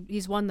the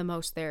he's won the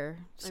most there.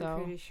 I'm So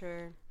pretty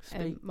sure.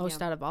 and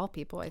most out of all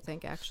people, I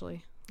think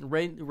actually.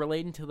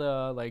 Relating to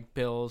the like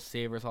Bills,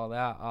 Sabres, all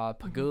that.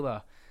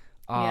 Pagula,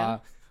 Yeah.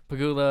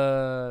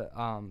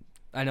 Pagula.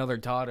 I know their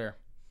daughter.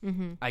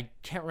 Mm-hmm. I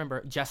can't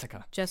remember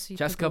Jessica. Jessica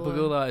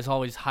Pagula is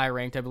always high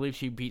ranked. I believe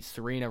she beat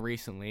Serena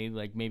recently,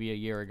 like maybe a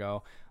year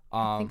ago.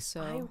 I think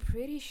so. I'm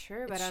pretty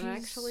sure, but I'm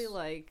actually She's-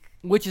 like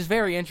Which is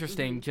very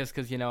interesting, just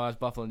because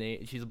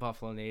as she's a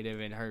Buffalo native,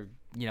 and her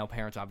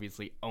parents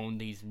obviously own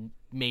these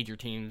major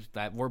teams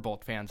that we're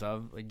both fans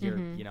of. Like you're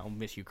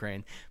Miss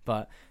Ukraine,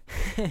 but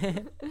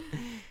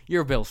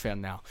you're a Bills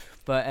fan now.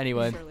 But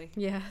anyway, surely.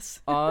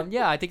 Yes.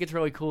 yeah, I think it's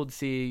really cool to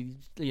see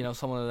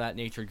someone of that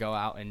nature go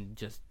out and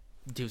just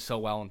do so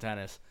well in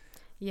tennis.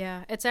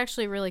 Yeah, it's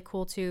actually really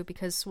cool too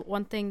because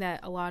one thing that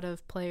a lot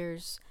of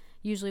players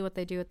usually what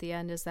they do at the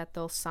end is that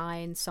they'll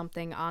sign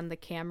something on the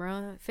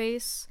camera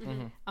face,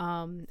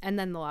 and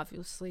then they'll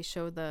obviously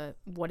show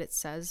what it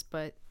says.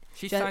 But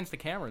She signs the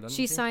camera, doesn't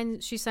she?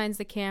 She signs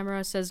the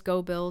camera, says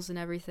 "Go Bills" and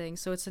everything.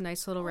 So it's a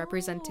nice little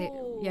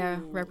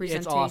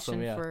representation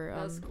awesome, yeah. for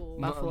That's cool.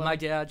 Buffalo. My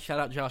dad, shout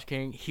out Josh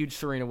King, huge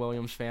Serena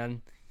Williams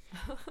fan.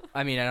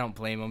 I mean, I don't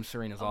blame him.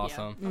 Serena's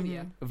awesome. Yeah. Oh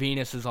yeah.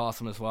 Venus is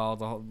awesome as well.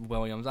 The whole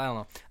Williams. I don't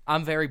know.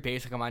 I'm very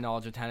basic on my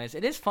knowledge of tennis.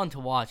 It is fun to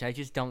watch. I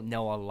just don't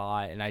know a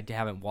lot, and I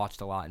haven't watched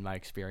a lot in my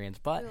experience.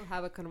 But We'll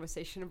have a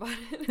conversation about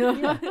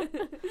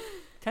it.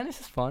 tennis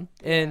is fun,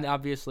 and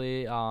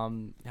obviously, how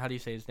do you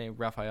say his name?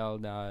 Rafael.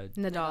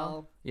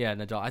 Nadal. Yeah,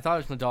 Nadal. I thought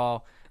it was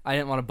Nadal. I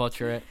didn't want to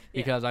butcher it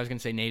because I was gonna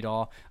say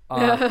Nadal.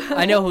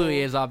 I know who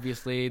he is,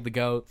 obviously the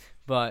GOAT,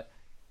 but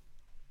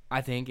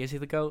I think, is he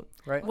the GOAT,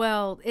 right?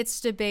 Well, it's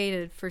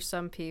debated for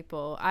some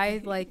people.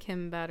 I like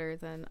him better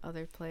than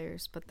other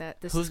players, but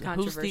this is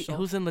controversial.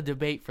 Who's in the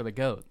debate for the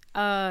GOAT?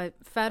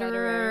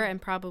 Federer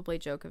and probably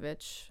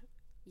Djokovic.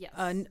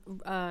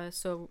 Yes.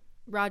 So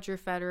Roger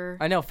Federer.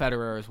 I know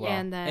Federer as well.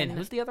 And then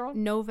who's the other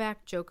one?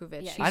 Novak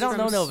Djokovic. Yeah, I don't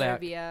know Novak.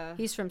 Serbia.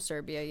 He's from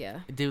Serbia, yeah.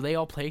 Do they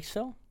all play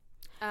still?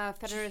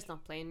 Federer is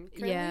not playing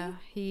currently. Yeah,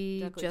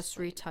 he Djokovic's just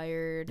playing.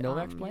 retired.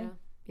 Novak's playing?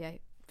 Yeah,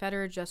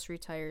 Federer just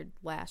retired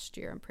last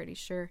year, I'm pretty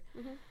sure.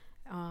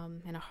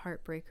 Mm-hmm. In a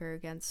heartbreaker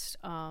against,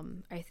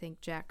 I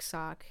think, Jack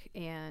Sock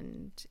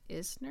and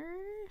Isner.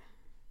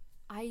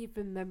 I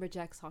remember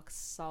Jack Sock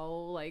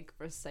so like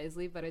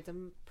precisely, but I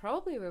don't.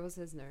 Probably it was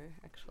Isner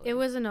actually. It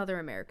was another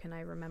American.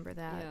 I remember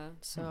that. Yeah.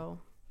 So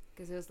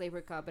because it was Labor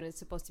Cup and it's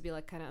supposed to be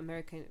like kind of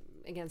American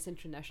against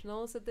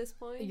internationals at this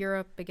point.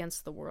 Europe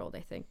against the world.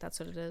 I think that's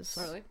what it is.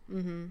 Really?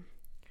 Mm-hmm.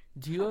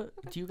 Do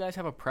you guys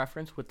have a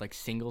preference with like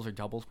singles or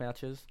doubles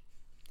matches?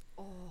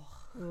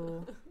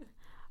 Ooh.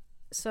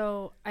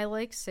 So I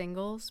like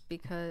singles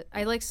because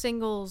I'll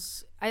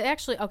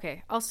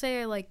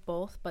say I like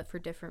both, but for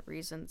different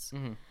reasons.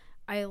 Mm-hmm.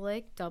 I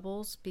like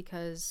doubles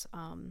because,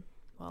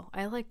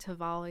 I like to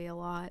volley a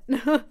lot.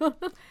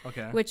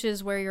 Okay. Which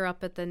is where you're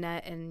up at the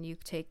net and you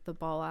take the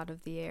ball out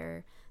of the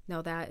air.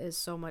 No, that is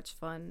so much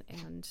fun,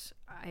 and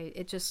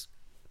it just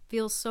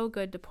feels so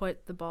good to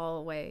put the ball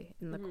away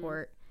in the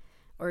court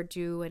or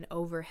do an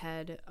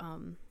overhead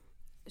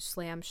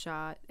slam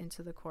shot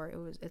into the court.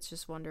 It's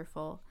just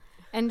wonderful.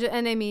 And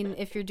I mean,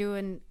 if you're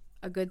doing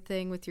a good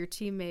thing with your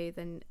teammate,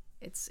 then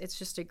it's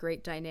just a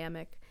great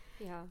dynamic.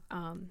 Yeah.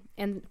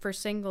 And for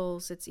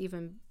singles,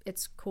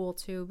 it's cool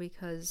too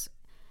because,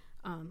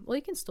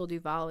 you can still do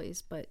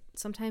volleys, but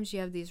sometimes you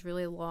have these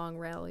really long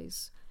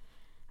rallies.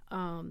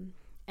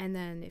 And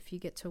then if you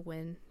get to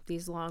win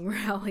these long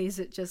rallies,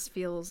 it just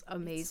feels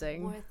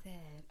amazing. It's worth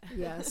it.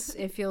 Yes,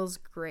 it feels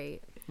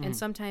great. And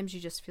sometimes you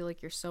just feel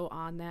like you're so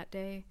on that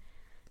day,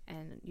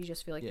 and you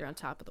just feel like you're on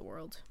top of the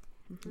world.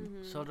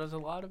 So does a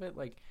lot of it,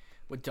 like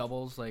with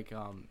doubles, like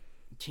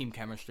team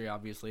chemistry,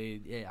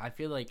 obviously. Yeah, I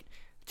feel like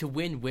to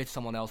win with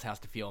someone else has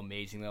to feel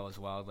amazing though as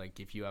well. Like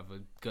if you have a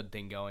good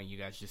thing going, you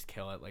guys just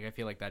kill it. Like I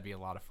feel like that'd be a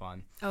lot of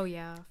fun. Oh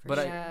yeah, But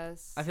sure.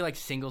 Yes. I feel like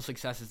single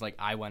success is like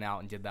I went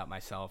out and did that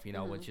myself,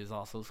 which is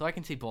also, so I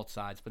can see both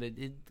sides. But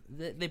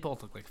they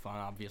both look like fun,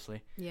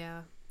 obviously.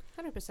 Yeah.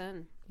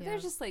 100%. Yeah. They're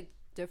just like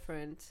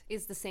different.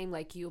 It's the same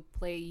like you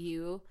play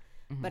you,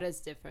 but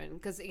it's different.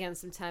 Because again,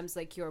 sometimes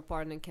like your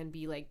partner can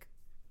be like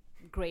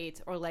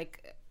great or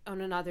like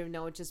on another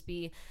note just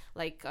be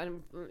like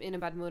in a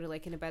bad mood or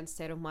like in a bad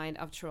state of mind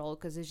after all,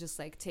 because it just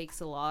like takes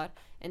a lot,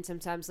 and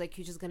sometimes like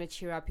you're just gonna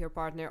cheer up your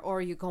partner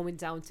or you're going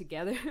down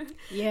together.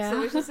 Yeah.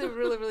 So it just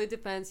really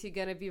depends. You're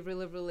gonna be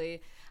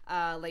really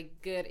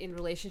like good in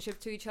relationship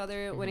to each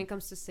other. When it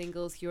comes to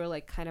singles, you're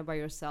like kind of by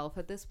yourself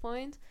at this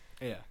point.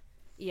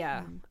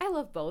 Yeah, I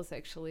love both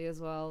actually as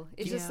well.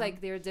 It's just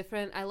like they're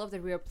different. I love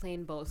that we are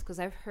playing both because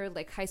I've heard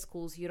like high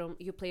schools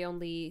you play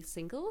only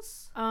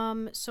singles.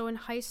 So in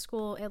high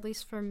school, at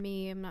least for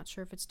me, I'm not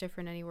sure if it's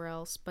different anywhere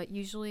else, but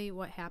usually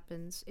what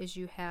happens is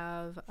you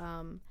have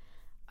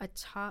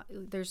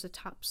there's a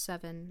top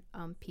 7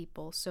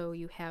 people. So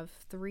you have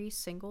 3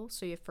 singles,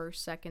 so you have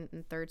first, second,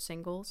 and third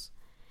singles,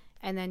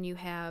 and then you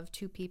have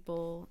 2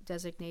 people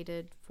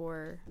designated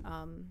for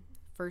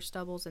first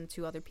doubles and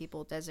 2 other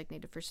people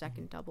designated for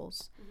second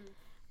doubles.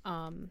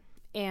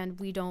 And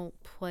we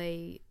don't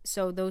play,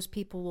 so those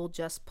people will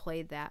just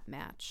play that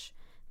match.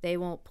 They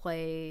won't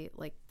play,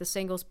 like the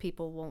singles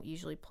people won't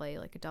usually play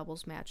like a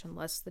doubles match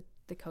unless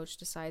the coach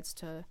decides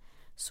to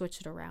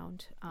switch it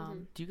around.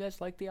 Do you guys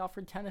like the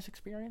Alfred tennis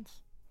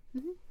experience?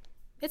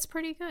 It's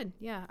pretty good.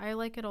 Yeah, I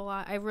like it a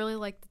lot. I really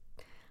like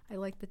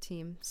the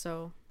team.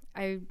 So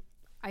I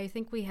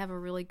think we have a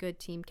really good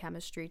team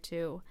chemistry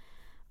too.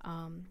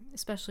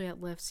 Especially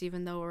at lifts,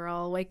 even though we're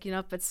all waking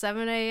up at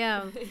 7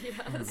 a.m.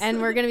 Yes.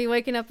 And we're going to be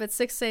waking up at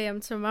 6 a.m.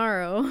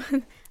 tomorrow.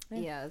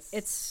 Yes.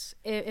 It's,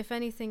 if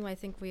anything, I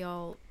think we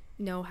all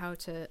know how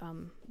to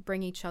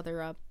bring each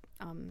other up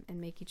and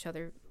make each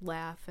other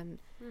laugh, and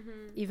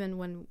even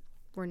when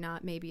we're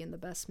not maybe in the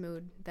best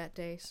mood that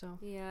day. So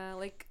yeah,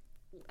 like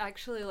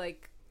actually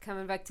like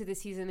coming back to the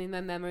season in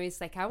my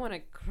memories, like I want to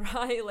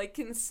cry like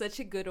in such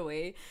a good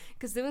way,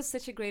 because it was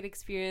such a great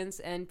experience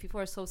and people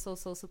are so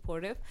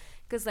supportive,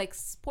 because like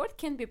sport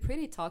can be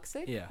pretty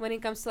toxic when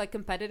it comes to like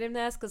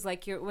competitiveness, because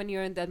like when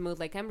you're in that mood,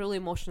 like I'm a really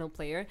emotional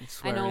player.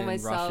 I know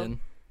myself.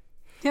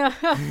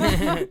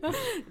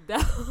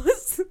 That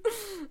was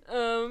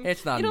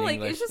it's not in like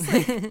English. it's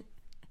just like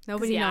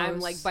nobody knows.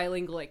 I'm like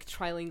bilingual, like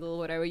trilingual,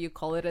 whatever you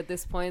call it at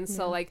this point.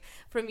 So like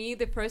for me,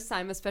 the first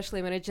time,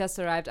 especially when I just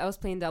arrived, I was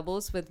playing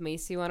doubles with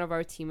Macy, one of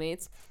our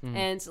teammates,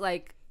 and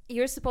like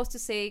you're supposed to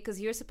say,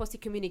 because you're supposed to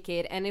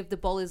communicate, and if the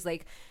ball is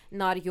like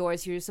not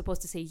yours, you're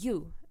supposed to say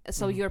you,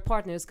 So your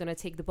partner is gonna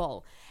take the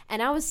ball.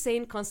 And I was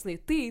saying constantly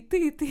 "ti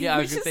ti ti." Yeah,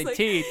 I was which gonna is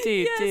say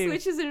T. yes,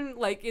 which is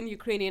in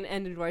Ukrainian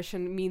and in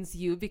Russian means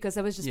you, because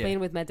I was just playing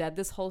with my dad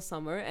this whole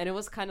summer, and it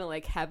was kind of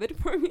like habit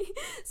for me.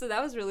 So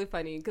that was really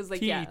funny because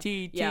like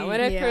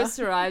when I first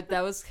arrived,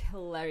 that was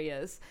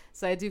hilarious.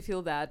 So I do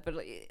feel that, but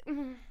like,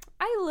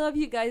 I love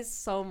you guys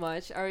so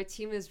much. Our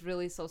team is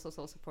really so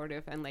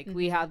supportive, and like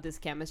we have this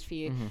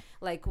chemistry,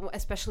 like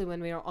especially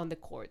when we are on the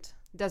court.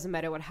 Doesn't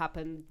matter what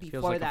happened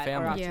before that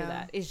or after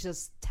that. It's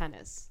just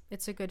tennis.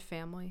 It's a good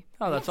family.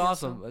 Oh, that's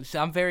awesome.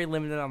 So I'm very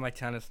limited on my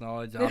tennis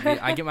knowledge.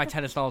 I get my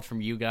tennis knowledge from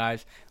you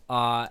guys.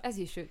 As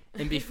you should.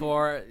 And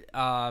before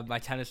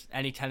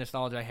any tennis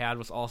knowledge I had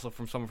was also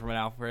from someone from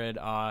Alfred.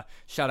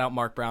 Shout out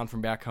Mark Brown from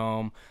back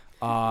home.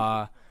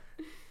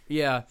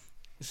 Yeah.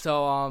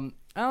 So I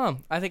don't know.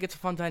 I think it's a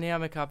fun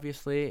dynamic,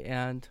 obviously,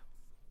 and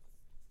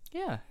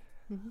yeah.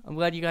 I'm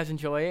glad you guys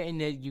enjoy it, and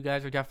that you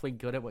guys are definitely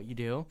good at what you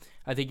do.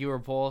 I think you were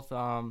both,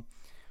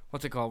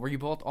 what's it called? Were you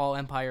both all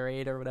Empire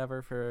 8 or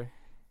whatever for?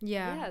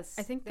 Yeah. Yes.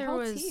 I think the there whole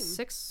was team.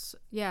 6.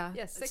 Yeah.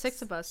 Yeah,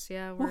 six of us.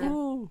 Yeah.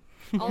 Woohoo!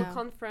 All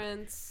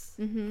conference.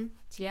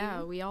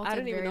 Yeah, we all I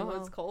did don't even very know well.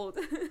 how it's called.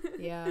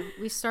 Yeah.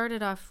 We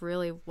started off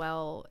really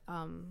well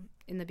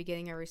in the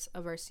beginning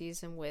of our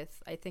season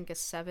with, I think, a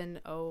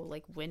 7-0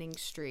 like winning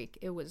streak.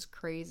 It was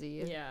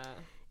crazy. Yeah.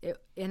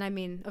 And I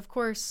mean, of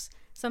course,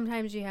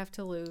 sometimes you have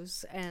to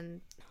lose, and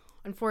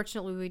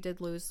unfortunately we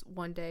did lose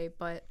one day,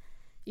 but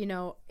you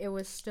know, it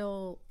was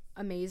still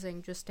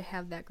amazing just to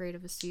have that great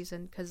of a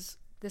season, because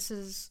this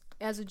is,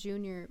 as a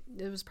junior,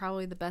 it was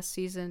probably the best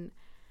season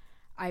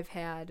I've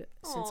had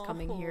since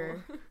coming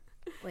here.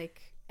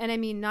 Like, and I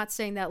mean, not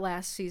saying that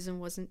last season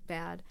wasn't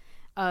bad.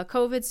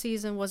 COVID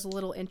season was a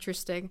little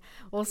interesting.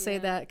 We'll say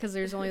that, because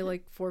there's only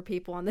like 4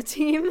 people on the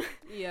team.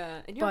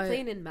 Yeah, and you're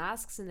playing in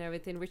masks and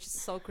everything, which is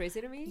so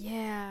crazy to me.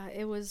 Yeah,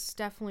 it was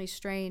definitely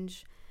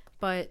strange.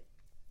 But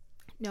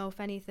no, if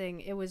anything,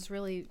 it was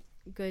really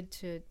good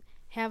to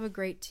have a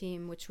great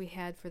team, which we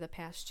had for the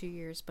past 2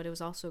 years. But it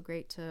was also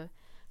great to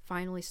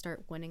finally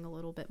start winning a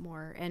little bit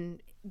more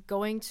and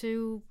going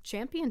to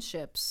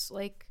championships.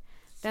 Like,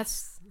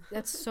 that's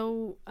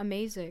so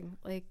amazing.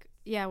 Like,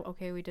 yeah,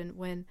 okay, we didn't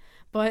win,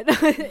 but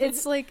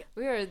it's like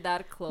we were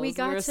that close. We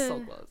were so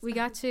close. We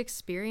got to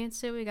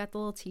experience it. We got the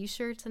little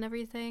T-shirts and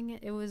everything.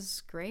 It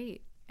was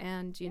great,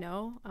 and you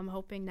know, I'm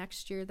hoping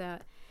next year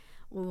that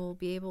we'll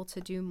be able to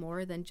do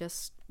more than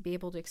just be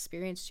able to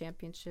experience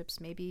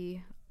championships.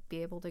 Maybe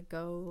be able to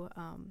go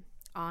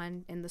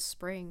on in the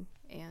spring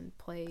and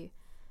play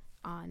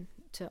on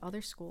to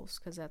other schools,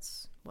 because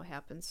that's what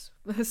happens.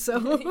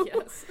 So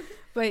yes,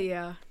 but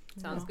yeah.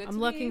 Sounds good. I'm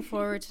looking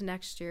forward to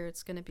next year.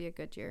 It's going to be a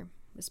good year,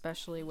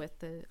 especially with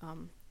the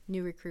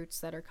new recruits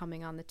that are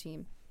coming on the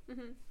team.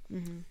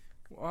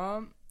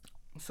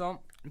 So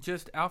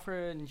just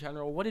Alfred in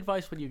general, what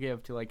advice would you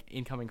give to like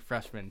incoming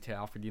freshmen to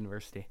Alfred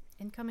University?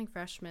 Incoming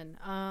freshmen,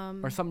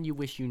 or something you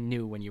wish you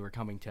knew when you were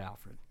coming to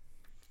Alfred?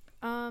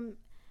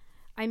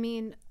 I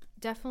mean,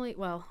 definitely.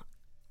 Well,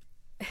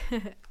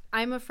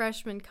 I'm a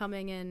freshman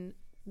coming in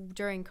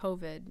during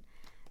COVID.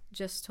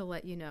 Just to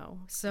let you know.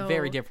 So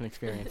very different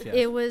experience. Yes.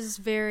 It was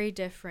very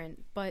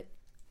different, but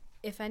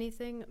if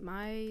anything,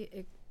 my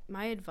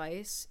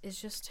advice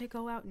is just to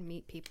go out and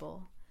meet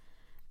people,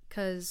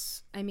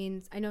 because I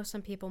mean, I know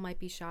some people might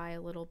be shy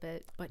a little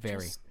bit, but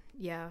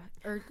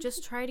or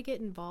just try to get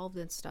involved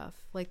in stuff.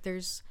 Like there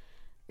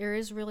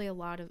is really a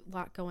lot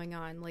going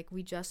on. Like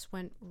we just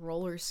went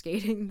roller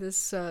skating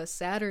this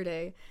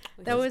Saturday.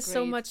 That was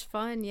so much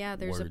fun. Yeah,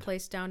 there's a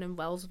place down in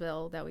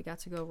Wellsville that we got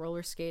to go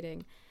roller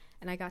skating.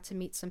 And I got to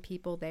meet some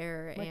people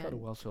there. I might go to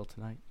Wellsville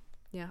tonight.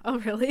 Yeah. Oh,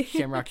 really?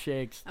 Shamrock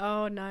Shakes.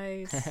 Oh,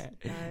 nice.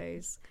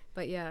 Nice.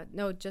 But yeah,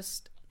 no,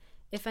 just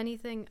if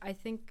anything, I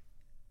think,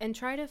 and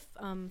try to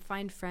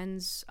find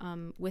friends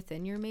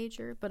within your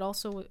major, but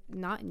also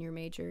not in your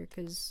major.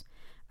 Because,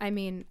 I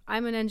mean,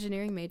 I'm an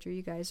engineering major.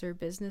 You guys are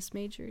business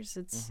majors.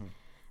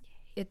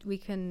 We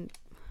can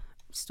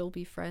still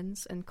be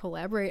friends and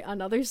collaborate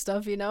on other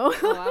stuff, you know?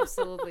 Oh,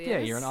 absolutely. Yeah,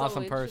 you're an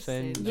awesome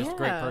person. Just a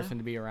great person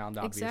to be around,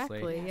 obviously.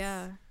 Exactly, yes.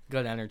 Yeah.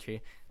 Good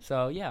energy.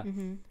 So yeah,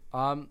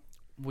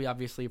 we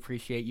obviously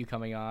appreciate you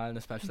coming on,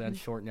 especially on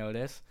short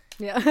notice.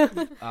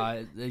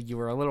 Yeah. You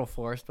were a little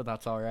forced, but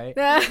that's all right.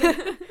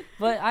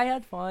 But I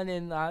had fun,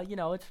 and you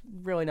know, it's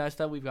really nice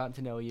that we've gotten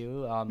to know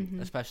you.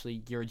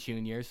 Especially you're a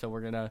junior, so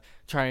we're gonna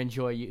try and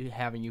enjoy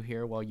having you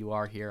here while you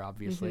are here,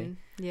 obviously.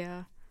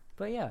 Yeah.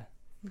 But yeah.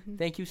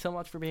 Thank you so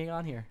much for being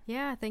on here.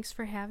 Yeah, thanks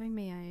for having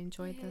me. I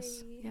enjoyed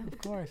this. Yeah, of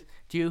course.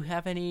 Do you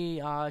have any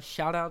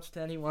shout outs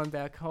to anyone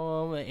back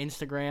home,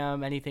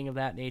 Instagram, anything of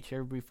that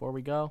nature before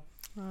we go?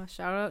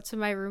 Shout out to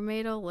my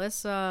roommate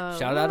Alyssa.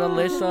 Shout out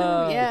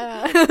Alyssa.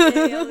 Yeah.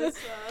 Yay,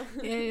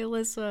 Alyssa. Yay,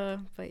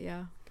 Alyssa. But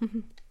yeah.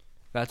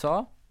 That's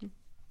all?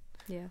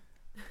 Yeah.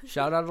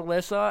 Shout out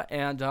Alyssa,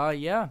 and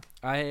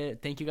I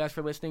thank you guys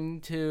for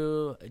listening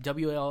to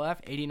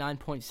WALF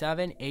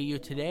 89.7 AU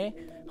Today.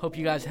 Hope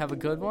you guys have a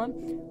good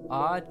one.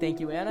 Thank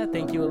you, Anna.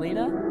 Thank you,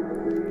 Alina.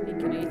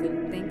 Thank you,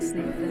 Nathan. Thanks,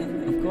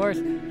 Nathan. Of course.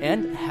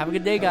 And have a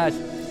good day, guys.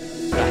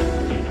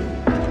 Bye.